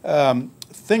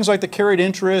things like the carried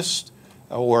interest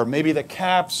or maybe the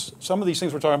caps, some of these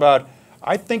things we're talking about,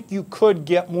 I think you could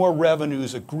get more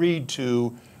revenues agreed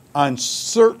to on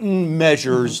certain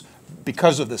measures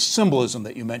because of the symbolism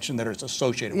that you mentioned that is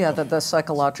associated with them. The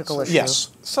psychological issue.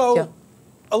 Yes. So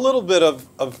a little bit of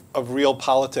real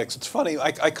politics. It's funny,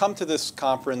 I come to this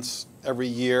conference every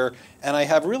year and I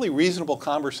have really reasonable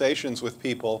conversations with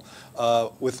people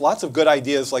with lots of good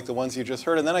ideas like the ones you just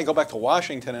heard, and then I go back to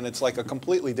Washington and it's like a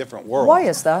completely different world. Why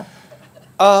is that?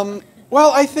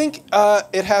 Well, I think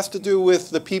it has to do with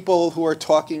the people who are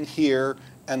talking here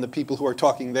and the people who are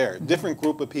talking there. Different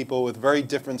group of people with very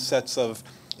different sets of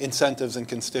incentives and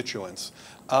constituents.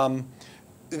 I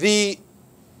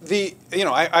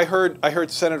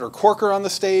heard Senator Corker on the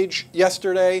stage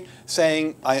yesterday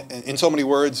saying, in so many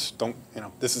words,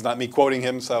 this is not me quoting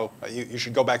him, so you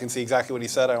should go back and see exactly what he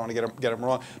said. I don't want to get him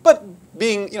wrong, but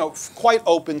being quite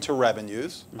open to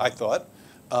revenues, I thought.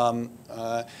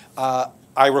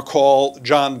 I recall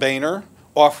John Boehner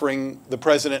offering the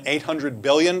president $800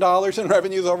 billion in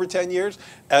revenues over 10 years,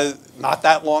 not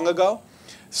that long ago.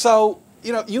 So,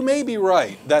 you may be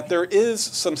right that there is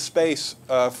some space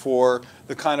for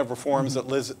the kind of reforms that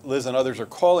Liz and others are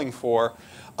calling for,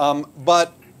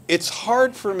 but it's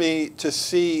hard for me to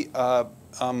see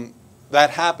that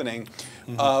happening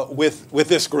with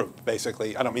this group,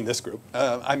 basically. I don't mean this group.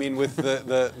 I mean with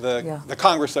the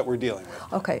Congress that we're dealing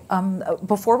with. Okay.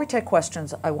 Before we take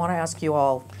questions, I want to ask you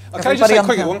all. Can I just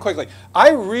say one quickly? I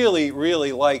really,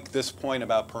 really like this point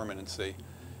about permanency.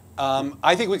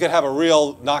 I think we could have a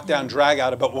real knockdown drag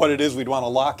out about what it is we'd want to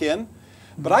lock in.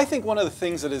 But I think one of the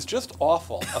things that is just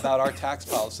awful about our tax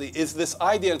policy is this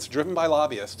idea that's driven by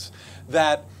lobbyists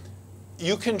that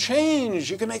you can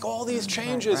change, you can make all these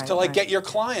changes to get your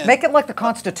client. Make it like the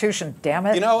Constitution, damn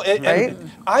it.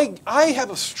 Right? I have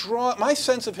a strong, my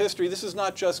sense of history, this is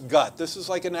not just gut, this is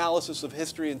like analysis of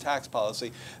history and tax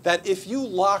policy, that if you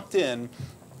locked in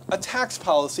a tax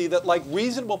policy that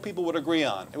reasonable people would agree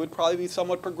on. It would probably be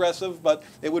somewhat progressive, but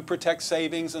it would protect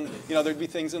savings, and there'd be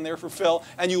things in there for Phil.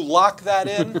 And you lock that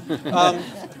in.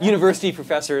 University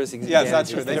professors. Yes,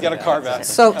 that's true. They get a carve out.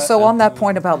 So on that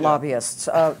point about lobbyists,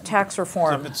 tax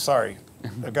reform. Sorry,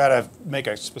 I've got to make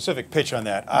a specific pitch on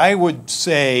that. I would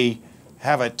say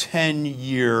have a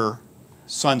 10-year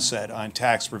sunset on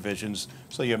tax provisions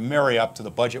so you marry up to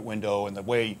the budget window and the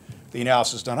way the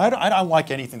analysis is done. I don't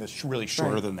like anything that's really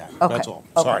shorter than that. Okay. That's all.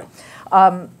 Okay.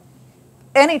 Sorry.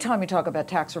 Anytime you talk about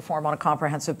tax reform on a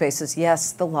comprehensive basis,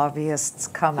 yes, the lobbyists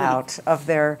come out of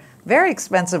their very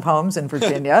expensive homes in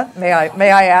Virginia. May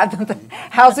I add that the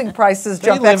housing prices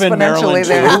jump exponentially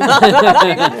there.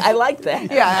 I like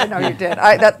that. Yeah, I know you did.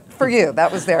 For you,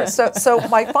 that was there. So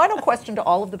my final question to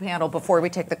all of the panel before we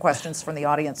take the questions from the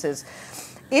audience is,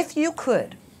 if you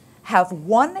could have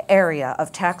one area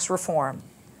of tax reform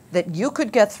that you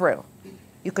could get through,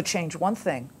 you could change one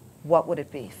thing, what would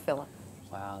it be, Phillip?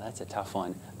 Wow, that's a tough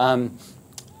one.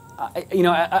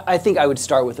 I think I would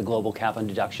start with the global cap on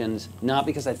deductions, not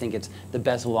because I think it's the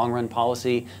best long-run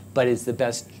policy, but it's the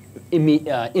best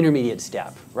intermediate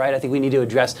step, right? I think we need to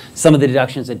address some of the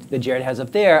deductions that Jared has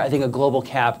up there. I think a global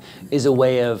cap is a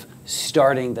way of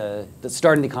starting the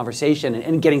conversation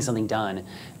and getting something done.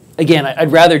 Again,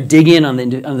 I'd rather dig in on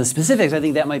the specifics. I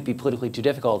think that might be politically too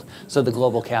difficult. So the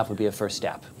global cap would be a first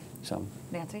step. So,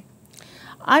 Nancy?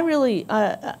 I'm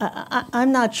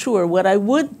not sure. What I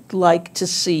would like to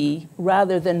see,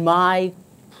 rather than my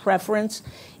preference,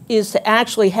 is to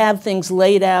actually have things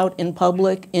laid out in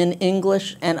public in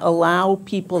English and allow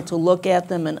people to look at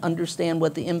them and understand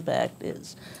what the impact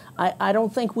is. I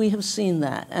don't think we have seen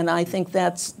that, and I think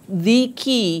that's the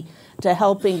key to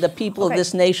helping the people of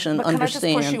this nation but understand. Can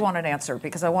I just push you on an answer?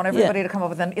 Because I want everybody to come up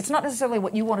with it's not necessarily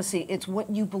what you want to see, it's what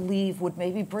you believe would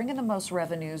maybe bring in the most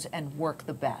revenues and work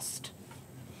the best.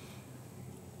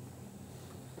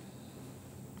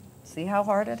 See how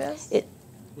hard it is?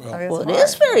 Well, it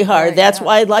is very hard. Right, That's yeah.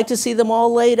 why I'd like to see them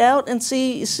all laid out and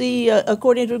see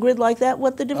according to a grid like that,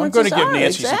 what the I'm differences going to give are.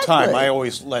 Nancy some Exactly. time. I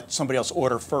always let somebody else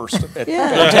order first.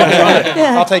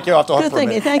 Yeah. I'll take you off the hook Good for a thing.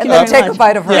 minute. Thank you And then very take much. a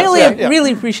bite of hers.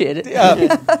 Really appreciate it.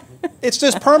 It's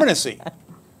this permanency.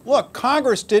 Look,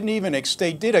 Congress didn't even,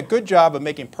 they did a good job of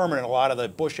making permanent a lot of the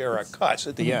Bush-era cuts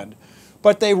at the end.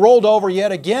 But they rolled over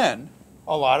yet again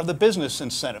a lot of the business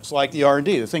incentives, like the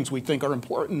R&D, the things we think are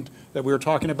important that we were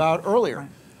talking about earlier.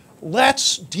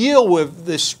 Let's deal with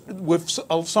this, with some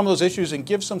of those issues and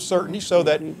give some certainty so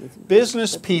that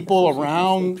business people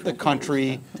around the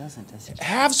country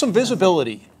have some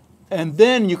visibility. And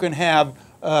then you can have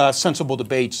sensible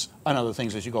debates on other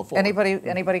things as you go forward.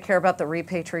 Anybody care about the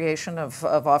repatriation of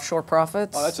offshore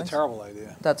profits? Oh, that's a terrible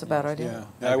idea. That's a bad idea.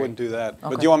 Yeah, I wouldn't do that. Okay.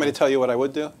 But do you want me to tell you what I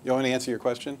would do? You want me to answer your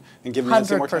question and give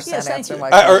Nancy more time? 100% Yes, thank answer you. my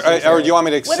question. Or do you want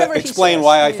me to Whatever he explain says,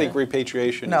 why I yeah. think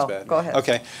repatriation No, is bad? go ahead.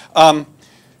 Okay.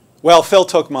 Well, Phil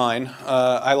took mine.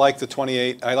 I like the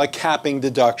 28. I like capping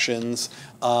deductions.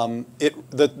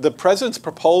 The president's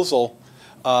proposal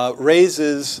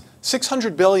raises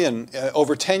 $600 billion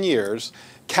over 10 years,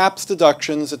 caps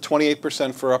deductions at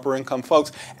 28% for upper income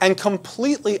folks, and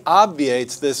completely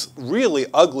obviates this really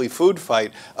ugly food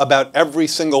fight about every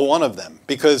single one of them.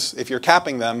 Because if you're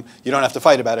capping them, you don't have to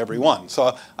fight about every one.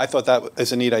 So I thought that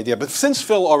is a neat idea. But since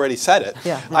Phil already said it,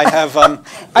 Yeah. I have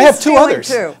two feeling others.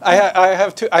 too.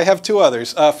 I have two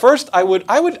others. First, I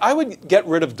would get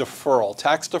rid of deferral,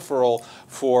 tax deferral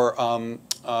for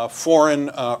foreign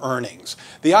earnings.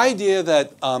 The idea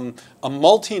that a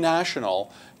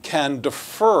multinational can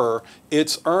defer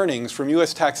its earnings from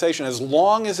U.S. taxation as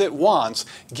long as it wants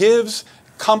gives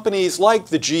companies like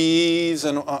the GEs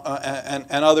and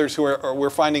others who we're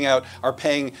finding out are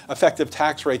paying effective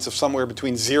tax rates of somewhere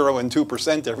between 0 and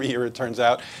 2% every year, it turns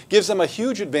out, gives them a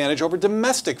huge advantage over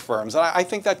domestic firms. And I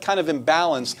think that kind of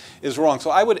imbalance is wrong. So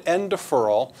I would end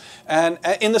deferral. And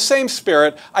in the same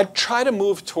spirit, I'd try to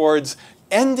move towards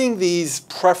ending these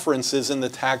preferences in the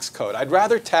tax code. I'd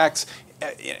rather tax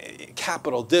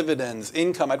capital, dividends,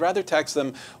 income. I'd rather tax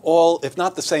them all, if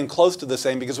not the same, close to the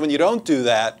same, because when you don't do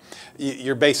that,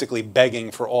 you're basically begging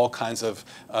for all kinds of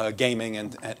gaming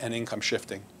and income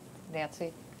shifting.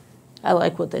 Nancy? I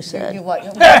like what they said. You like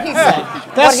what he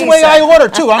said. That's the way I order,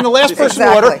 too. I'm the last person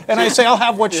to order, Exactly. and I say, I'll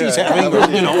have what she's having,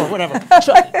 or whatever.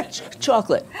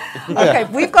 Chocolate. Okay,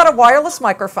 we've got a wireless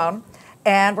microphone,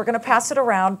 and we're going to pass it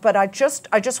around. But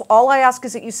all I ask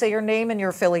is that you say your name and your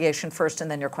affiliation first,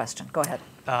 and then your question. Go ahead.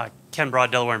 Ken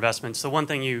Broad, Delaware Investments. The one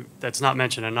thing that's not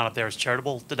mentioned and not up there is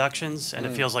charitable deductions, and it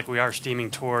feels like we are steaming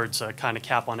towards a kind of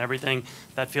cap on everything.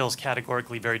 That feels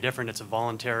categorically very different. It's a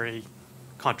voluntary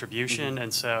contribution,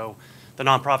 and so the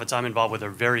nonprofits I'm involved with are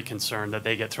very concerned that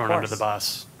they get thrown under the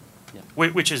bus,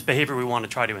 which is behavior we want to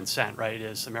try to incent, right?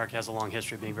 Is America has a long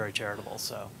history of being very charitable,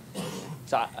 so.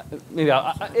 So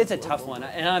it's a tough one,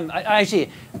 and I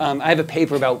have a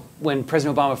paper about when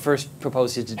President Obama first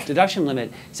proposed his deduction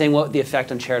limit, saying what the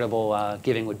effect on charitable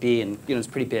giving would be, and it's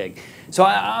pretty big. So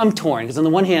I'm torn, because on the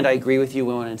one hand I agree with you,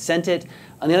 we want to incent it.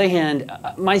 On the other hand,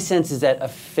 my sense is that a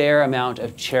fair amount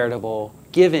of charitable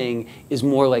giving is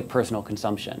more like personal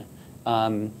consumption.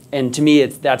 And to me,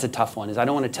 that's a tough one. Is I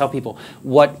don't want to tell people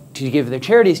what to give their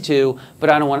charities to, but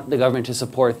I don't want the government to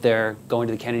support their going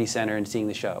to the Kennedy Center and seeing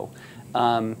the show.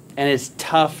 And it's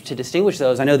tough to distinguish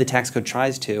those. I know the tax code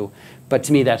tries to, but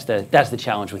to me, that's the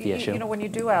challenge with the issue. You know, when you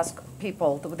do ask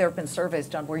people, there have been surveys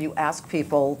done where you ask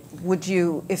people, would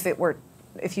you,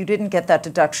 if you didn't get that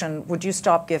deduction, would you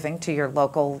stop giving to your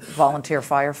local volunteer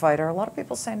firefighter? A lot of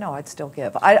people say, no, I'd still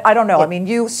give. I don't know. I mean,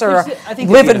 you, sir,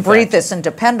 live and breathe this and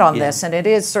depend on this, and it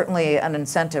is certainly an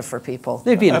incentive for people.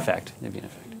 There'd be an effect.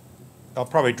 I'll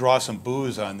probably draw some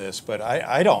boos on this, but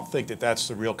I don't think that that's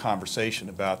the real conversation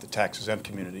about the tax-exempt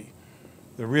community.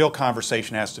 The real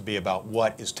conversation has to be about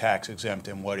what is tax-exempt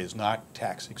and what is not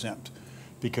tax-exempt,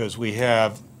 because we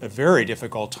have a very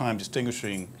difficult time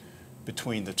distinguishing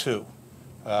between the two.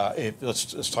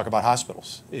 Let's talk about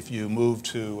hospitals. If you move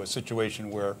to a situation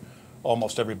where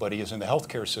almost everybody is in the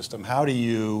healthcare system, how do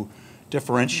you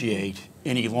differentiate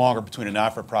any longer between a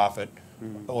not-for-profit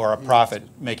or a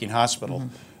profit-making hospital?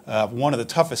 One of the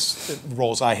toughest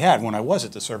roles I had when I was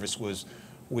at the service was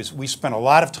we spent a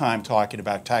lot of time talking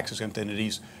about tax-exempt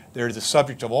entities. They're the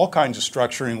subject of all kinds of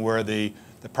structuring where the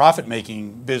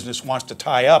profit-making business wants to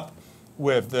tie up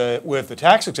with the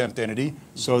tax-exempt entity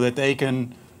so that they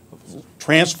can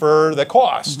transfer the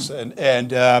costs, and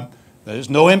there's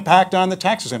no impact on the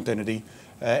tax-exempt entity.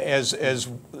 As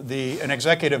an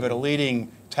executive at a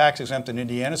leading tax-exempt in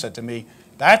Indiana said to me,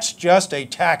 that's just a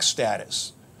tax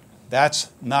status.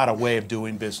 That's not a way of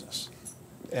doing business.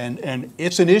 And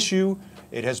it's an issue.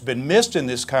 It has been missed in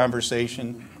this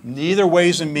conversation. Neither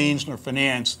Ways and Means nor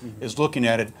Finance is looking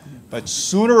at it. But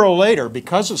sooner or later,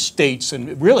 because of states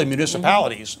and really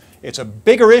municipalities, it's a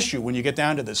bigger issue when you get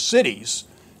down to the cities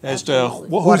as to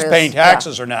who's paying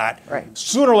taxes or not. Right.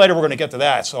 Sooner or later, we're going to get to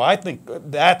that. So I think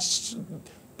that's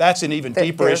an even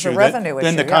deeper issue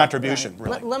than the contribution.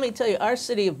 Right. Really. Let me tell you, our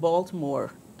city of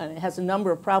Baltimore has a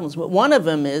number of problems, but one of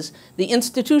them is the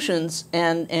institutions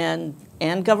and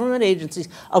government agencies,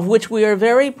 of which we are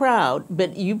very proud,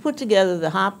 but you put together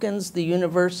the Hopkins, the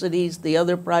universities, the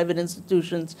other private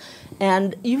institutions,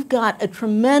 and you've got a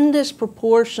tremendous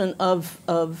proportion of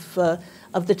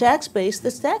the tax base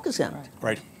that's tax exempt.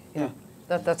 Right. Yeah.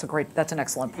 That's an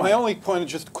excellent point. My only point,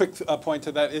 just a quick point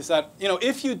to that, is that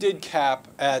if you did cap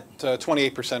at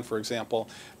 28%, for example,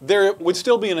 there would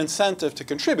still be an incentive to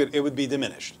contribute. It would be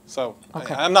diminished. So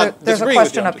Okay. I'm not There's a disagreeing with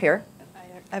question you. up here.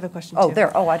 I have a question Oh, too.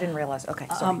 there. Oh, I didn't realize. Okay,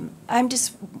 sorry.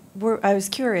 I was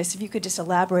curious if you could just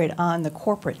elaborate on the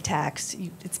corporate tax.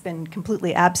 It's been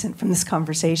completely absent from this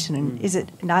conversation, and is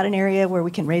it not an area where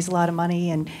we can raise a lot of money?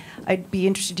 And I'd be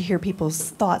interested to hear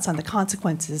people's thoughts on the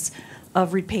consequences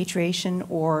of repatriation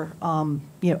or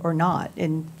not,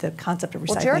 in the concept of recycling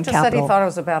Well, Jared just capital. said he thought it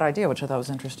was a bad idea, which I thought was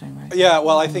interesting, right? Yeah,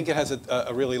 well, I think it has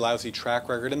a really lousy track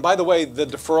record. And by the way, the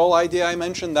deferral idea I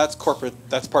mentioned, that's part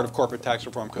of corporate tax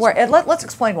reform. Right, and let's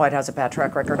explain why it has a bad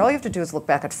track record. All you have to do is look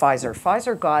back at Pfizer.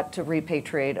 Pfizer got to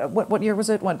repatriate, what year was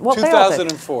it? Well, they all did.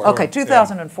 2004. Okay,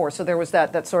 2004. So there was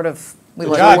that sort of, we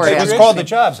The let Jobs the word Act. It in. was called the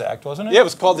Jobs Act, wasn't it? Yeah, it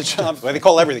was called the Jobs. Well, they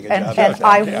call everything a Jobs And Act.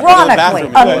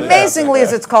 ironically, Yeah. amazingly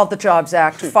as it's called the Jobs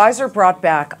Act, Pfizer brought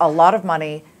back a lot of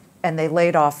money and they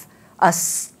laid off a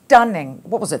stunning,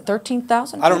 what was it,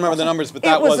 13,000? I don't remember the numbers, but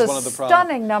that was one of the It was a problems.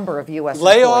 stunning number of U.S.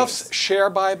 Layoffs, employees.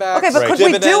 share buybacks, Okay, but could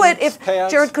we do it dividends, if,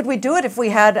 payouts? Jared, could we do it if we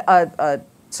had a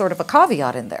sort of a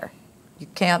caveat in there? You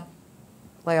can't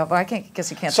lay off, I guess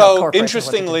you can't tell So corporations what to do.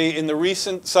 interestingly, in the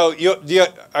recent,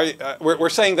 we're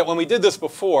saying that when we did this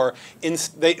before,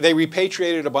 they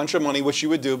repatriated a bunch of money, which you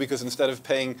would do because instead of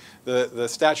paying the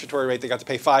statutory rate, they got to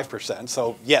pay 5%.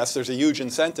 So yes, there's a huge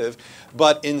incentive,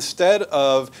 but instead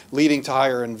of leading to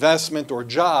higher investment or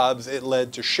jobs, it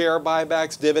led to share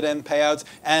buybacks, dividend payouts,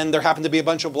 and there happened to be a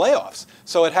bunch of layoffs.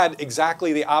 So it had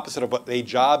exactly the opposite of what a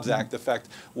Jobs Act effect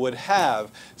would have.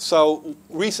 So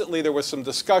recently there was some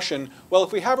discussion, well,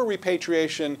 if we have a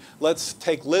repatriation, let's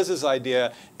take Liz's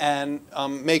idea and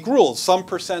make rules. Some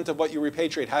percent of what you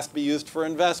repatriate has to be used for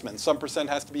investment. Some percent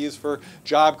has to be used for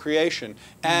job creation.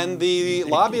 And the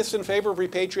lobbyists in favor of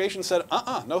repatriation said,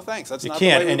 no thanks, that's not the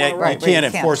way we want to roll. You can't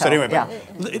enforce it anyway. tell,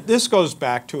 But this goes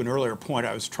back to an earlier point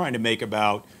I was trying to make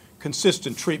about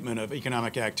consistent treatment of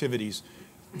economic activities.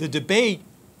 The debate,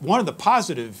 one of the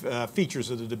positive features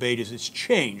of the debate is it's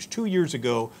changed. 2 years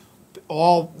ago,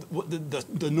 all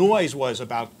the noise was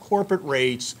about corporate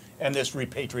rates and this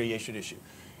repatriation issue.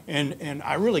 And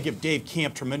I really give Dave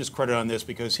Camp tremendous credit on this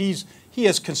because he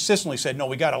has consistently said, no,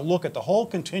 we got to look at the whole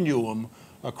continuum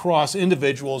across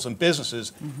individuals and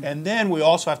businesses, and then we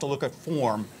also have to look at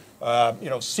form,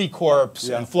 C corps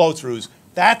and flow-throughs.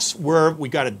 That's where we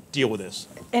got to deal with this.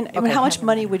 And how much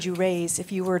money would you raise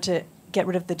if you were to get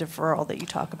rid of the deferral that you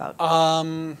talk about?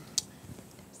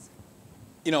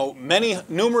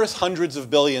 Numerous hundreds of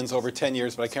billions over 10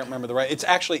 years, but I can't remember the right. It's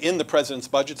actually in the president's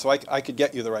budget, so I could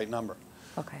get you the right number.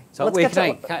 Okay. So Let's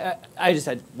wait, get I just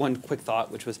had one quick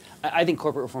thought, which was I think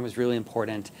corporate reform is really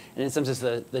important, and in some sense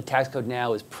the tax code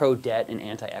now is pro-debt and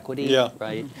anti-equity,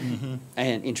 right?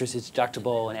 And interest is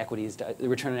deductible, and the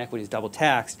return on equity is double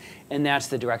taxed, and that's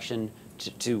the direction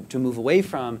to move away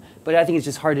from. But I think it's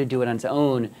just hard to do it on its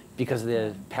own because of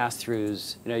the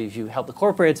pass-throughs. If you help the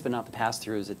corporates but not the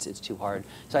pass-throughs, it's too hard.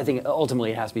 So I think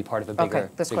ultimately it has to be part of a bigger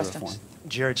reform.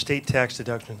 Jared, state tax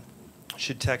deduction.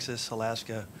 Should Texas,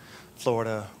 Alaska,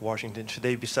 Florida, Washington, should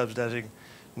they be subsidizing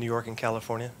New York and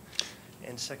California?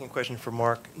 And second question for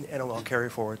Mark, NOL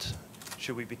carry-forwards.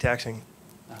 Should we be taxing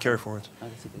carry-forwards?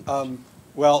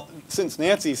 Well, since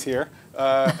Nancy's here,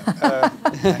 I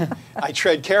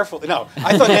tread carefully. No,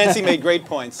 I thought Nancy made great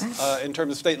points in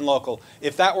terms of state and local.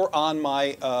 If that were on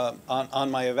my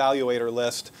evaluator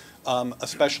list,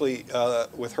 especially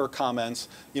with her comments,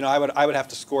 I would have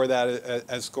to score that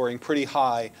as scoring pretty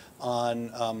high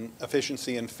on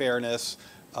efficiency and fairness.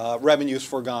 Revenues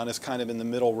foregone is kind of in the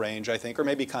middle range, I think, or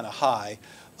maybe kind of high.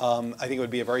 I think it would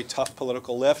be a very tough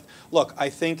political lift. Look, I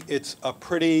think it's a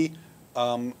pretty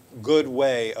good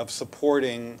way of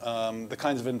supporting the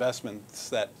kinds of investments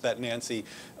that Nancy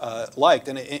liked.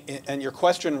 And your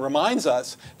question reminds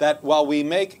us that while we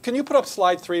make, can you put up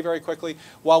slide 3 very quickly?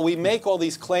 While we make all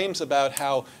these claims about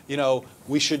how,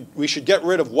 we should get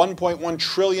rid of $1.1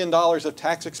 trillion of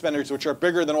tax expenditures, which are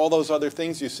bigger than all those other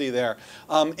things you see there.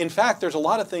 In fact, there's a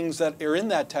lot of things that are in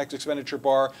that tax expenditure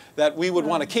bar that we would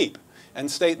want to keep. And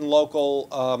state and local,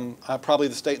 probably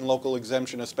the state and local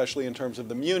exemption, especially in terms of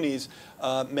the munis,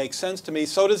 makes sense to me.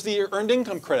 So does the earned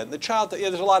income credit and the child.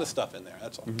 There's a lot of stuff in there.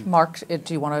 That's all. Mark,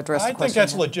 do you want to address the question? I think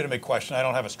that's a legitimate question. I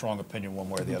don't have a strong opinion one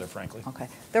way or the other, frankly. Okay.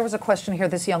 There was a question here.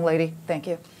 This young lady. Thank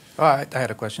you. I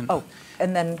had a question. Oh,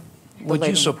 and then would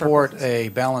you support a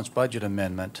balanced budget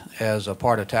amendment as a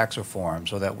part of tax reform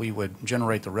so that we would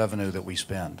generate the revenue that we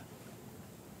spend?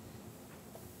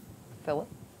 Phillip?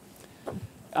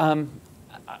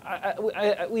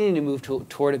 We need to move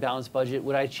toward a balanced budget.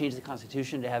 Would I change the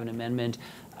Constitution to have an amendment?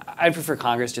 I'd prefer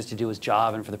Congress just to do his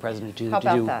job and for the president to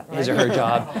do his or her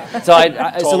job.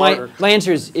 So my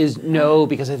answer is no,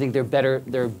 because I think there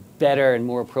are better and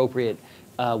more appropriate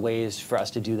ways for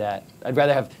us to do that. I'd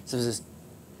rather have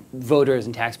voters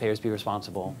and taxpayers be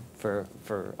responsible for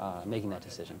making that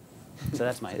decision. So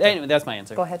that's my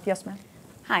answer. Go ahead. Yes, ma'am.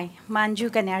 Hi, Manju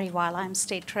Ganariwala. I'm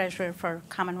State Treasurer for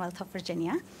Commonwealth of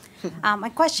Virginia. My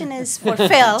question is for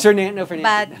Phil. For Nancy.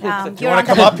 But do you want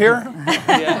to come up here?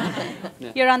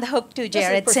 You're on the hook too,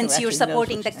 Jared, since you're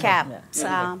supporting the caps.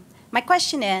 My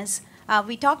question is,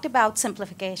 we talked about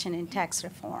simplification in tax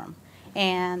reform.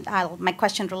 And my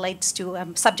question relates to a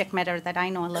subject matter that I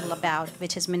know a little about,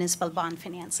 which is municipal bond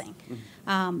financing.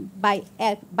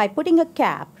 By putting a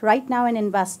cap, right now an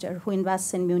investor who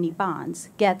invests in muni bonds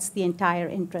gets the entire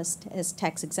interest as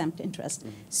tax-exempt interest.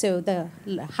 So the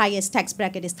highest tax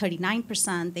bracket is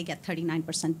 39%, they get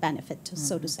 39% benefit,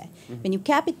 so to say. When you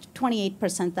cap it to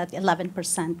 28%, that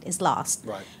 11% is lost.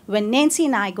 Right. When Nancy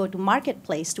and I go to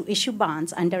marketplace to issue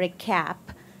bonds under a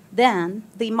cap, then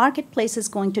the marketplace is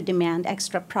going to demand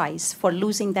extra price for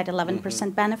losing that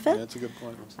 11% benefit. Yeah, that's a good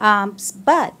point.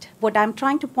 But what I'm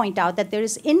trying to point out that there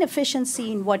is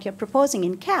inefficiency in what you're proposing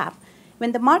in cap.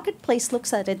 When the marketplace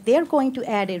looks at it, they're going to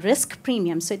add a risk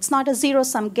premium. So it's not a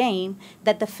zero-sum game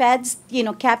that the feds,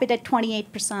 cap it at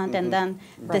 28% and then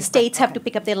the states have to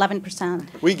pick up the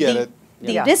 11%. We get it.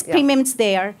 The risk premium's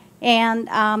there. And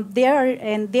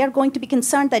they're going to be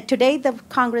concerned that today the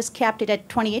Congress capped it at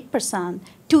 28%.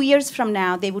 2 years from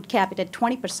now, they would cap it at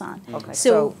 20%. Okay.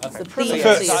 So what's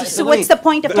the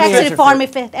point of tax reform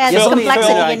if it adds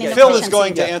complexity and inefficiency? Phil is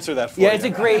going to answer that for you. Yeah, it's a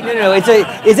great,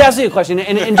 it's absolutely a question.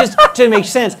 And just to make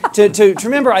sense, to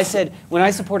remember I said when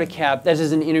I support a cap, that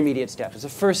is an intermediate step. It's a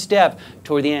first step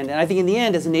toward the end. And I think in the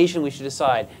end, as a nation, we should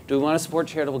decide, do we want to support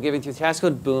charitable giving through the tax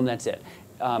code? Boom, that's it.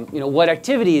 What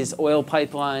activities, oil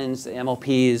pipelines,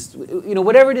 MLPs,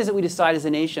 whatever it is that we decide as a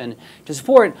nation to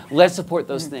support, let's support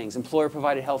those things.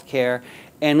 Employer-provided health care,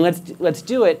 and let's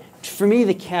do it. For me,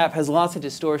 the cap has lots of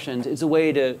distortions. It's a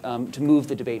way to move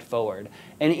the debate forward.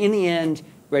 And in the end,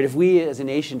 right, if we as a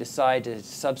nation decide to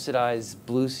subsidize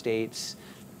blue states,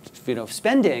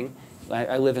 spending,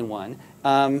 I live in one,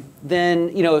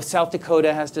 then, if South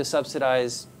Dakota has to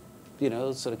subsidize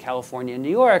sort of California and New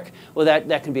York, well,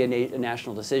 that can be a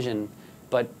national decision,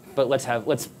 but let's have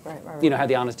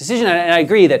the honest decision. And I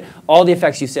agree that all the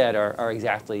effects you said are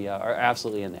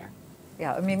absolutely in there.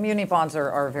 Yeah, I mean, muni bonds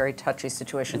are a very touchy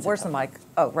situation. Where's the mic?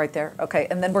 Oh, right there. Okay,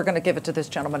 and then we're going to give it to this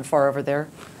gentleman far over there.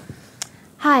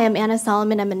 Hi, I'm Anna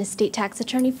Solomon. I'm an estate tax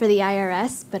attorney for the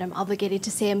IRS, but I'm obligated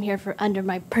to say I'm here under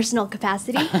my personal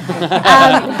capacity.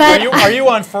 Are you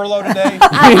on furlough today?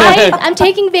 I'm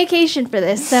taking vacation for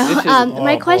this. So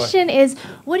my question is,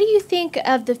 what do you think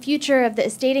of the future of the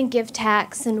estate and gift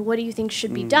tax, and what do you think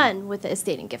should be done with the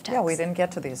estate and gift tax? Yeah, we didn't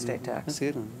get to the estate tax. That's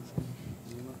a good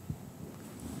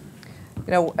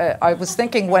one. I was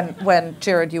thinking when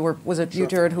Jared, was it you,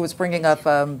 Jared, who was bringing up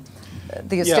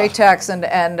the estate tax, and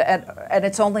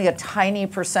it's only a tiny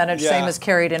percentage, same as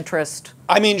carried interest.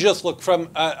 I mean, just look from.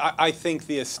 I think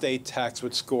the estate tax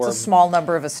would score. It's a small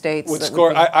number of estates.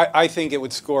 I think it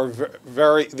would score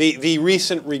very. The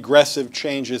recent regressive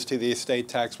changes to the estate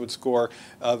tax would score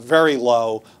very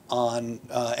low on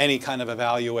any kind of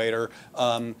evaluator.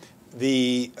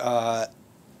 The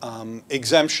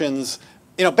exemptions.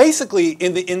 Basically,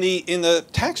 in the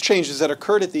tax changes that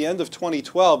occurred at the end of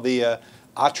 2012,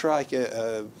 ATRA,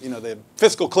 the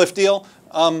fiscal cliff deal,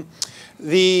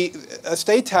 the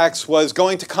estate tax was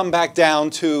going to come back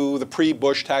down to the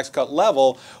pre-Bush tax cut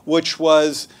level, which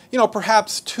was,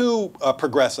 perhaps too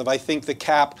progressive. I think the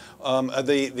cap,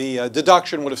 the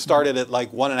deduction would have started at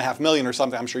like $1.5 million or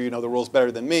something. I'm sure you know the rules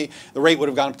better than me. The rate would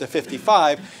have gone up to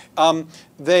 55.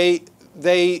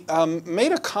 They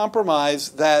made a compromise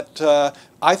that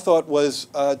I thought was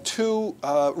too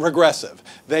regressive.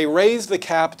 They raised the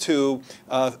cap to,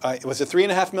 was it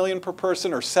 $3.5 million per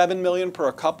person or $7 million per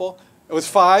a couple? It was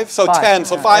 5, so 10,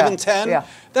 so 5 and 10. Yeah.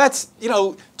 That's,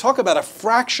 talk about a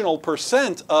fractional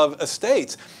percent of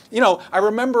estates. I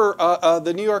remember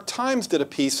the New York Times did a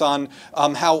piece on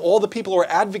how all the people who are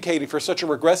advocating for such a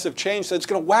regressive change said it's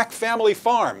going to whack family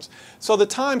farms. So the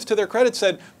Times, to their credit,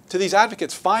 said to these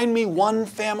advocates, find me one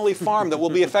family farm that will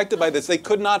be affected by this. They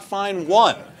could not find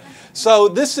one. So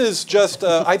this is just,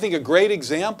 I think, a great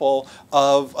example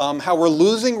of how we're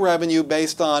losing revenue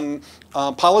based on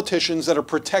politicians that are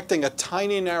protecting a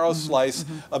tiny, narrow slice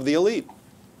of the elite.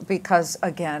 Because,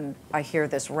 again, I hear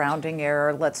this rounding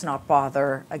error, let's not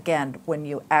bother. Again, when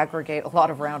you aggregate a lot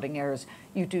of rounding errors,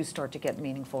 you do start to get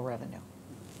meaningful revenue.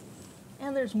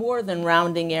 And there's more than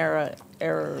rounding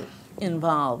error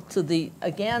involved. So the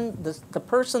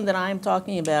person that I'm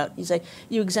talking about, you say,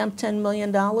 you exempt $10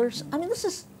 million? I mean, this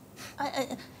is,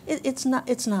 it's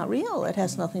not real. It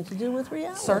has nothing to do with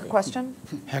reality. Sir, question?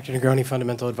 Hector Negroni,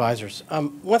 Fundamental Advisors.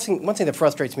 One thing that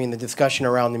frustrates me in the discussion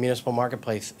around the municipal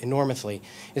marketplace enormously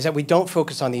is that we don't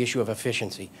focus on the issue of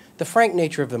efficiency. The frank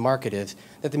nature of the market is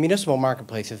that the municipal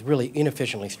marketplace is really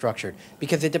inefficiently structured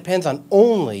because it depends on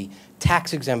only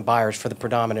tax-exempt buyers for the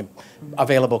predominant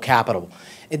available capital.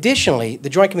 Additionally, the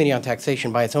Joint Committee on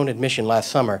Taxation, by its own admission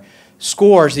last summer,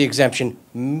 scores the exemption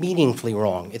meaningfully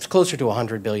wrong. It's closer to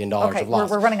 $100 billion of loss.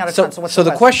 We're running out of time, so what's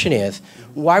the question is,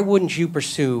 why wouldn't you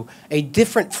pursue a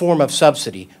different form of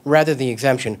subsidy rather than the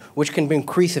exemption, which can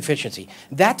increase efficiency?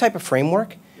 That type of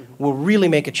framework will really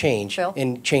make a change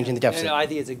in changing the deficit. I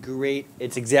think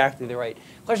it's exactly the right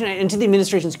question. And to the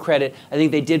administration's credit, I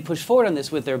think they did push forward on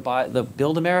this with their the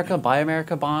Build America, Buy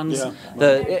America bonds.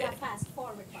 Yeah.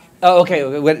 Oh, okay.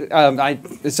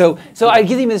 So I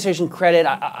give the administration credit.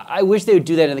 I wish they would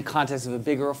do that in the context of a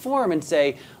bigger reform and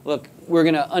say, look, we're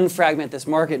going to unfragment this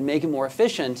market, make it more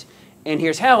efficient, and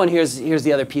here's how, and here's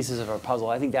the other pieces of our puzzle.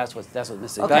 I think that's what's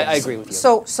missing. Okay. I agree with you.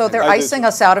 So they're icing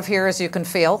us out of here, as you can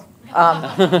feel.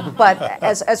 But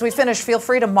as we finish, feel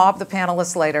free to mob the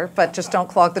panelists later, but just don't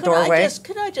clog the doorway.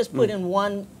 Could I just put in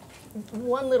one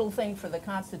little thing for the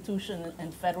Constitution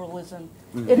and federalism?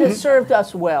 It has served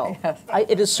us well.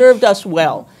 It has served us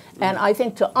well. And I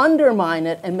think to undermine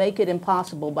it and make it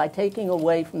impossible by taking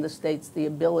away from the states the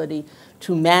ability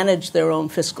to manage their own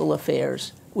fiscal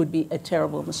affairs would be a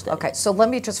terrible mistake. Okay, so let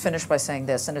me just finish by saying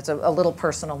this, and it's a little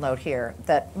personal note here,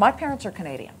 that my parents are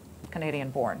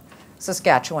Canadian born.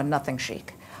 Saskatchewan, nothing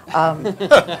chic. But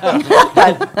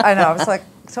I know, I was like,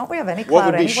 don't we have any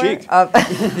clout anywhere? What would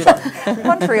be chic?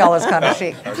 Montreal is kind of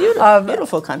chic.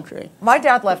 Beautiful country. My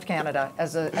dad left Canada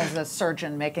as a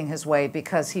surgeon making his way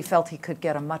because he felt he could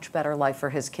get a much better life for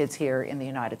his kids here in the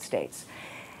United States.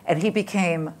 And he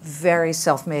became very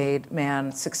self-made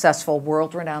man, successful,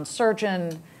 world-renowned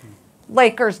surgeon,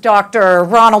 Lakers doctor,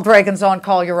 Ronald Reagan's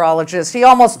on-call urologist. He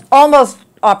almost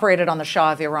operated on the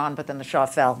Shah of Iran, but then the Shah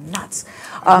fell. Nuts.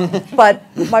 But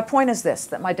my point is this,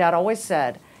 that my dad always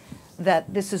said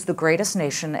that this is the greatest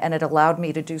nation, and it allowed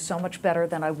me to do so much better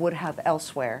than I would have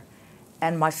elsewhere.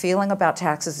 And my feeling about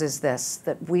taxes is this,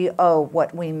 that we owe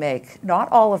what we make,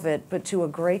 not all of it, but to a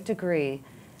great degree,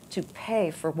 to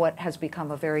pay for what has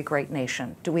become a very great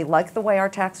nation. Do we like the way our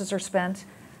taxes are spent?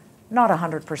 Not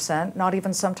 100%, not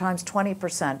even sometimes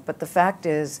 20%, but the fact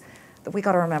is that we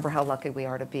got to remember how lucky we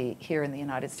are to be here in the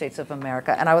United States of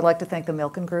America. And I would like to thank the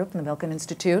Milken Group and the Milken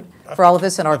Institute for all of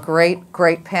this and our great,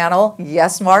 great panel.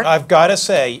 Yes, Mark? I've got to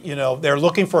say, they're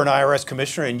looking for an IRS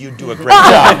commissioner, and you do a great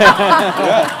job.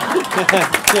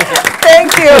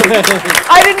 Thank you.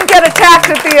 I didn't get attacked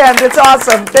at the end. It's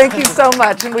awesome. Thank you so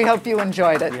much, and we hope you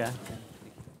enjoyed it. Yeah.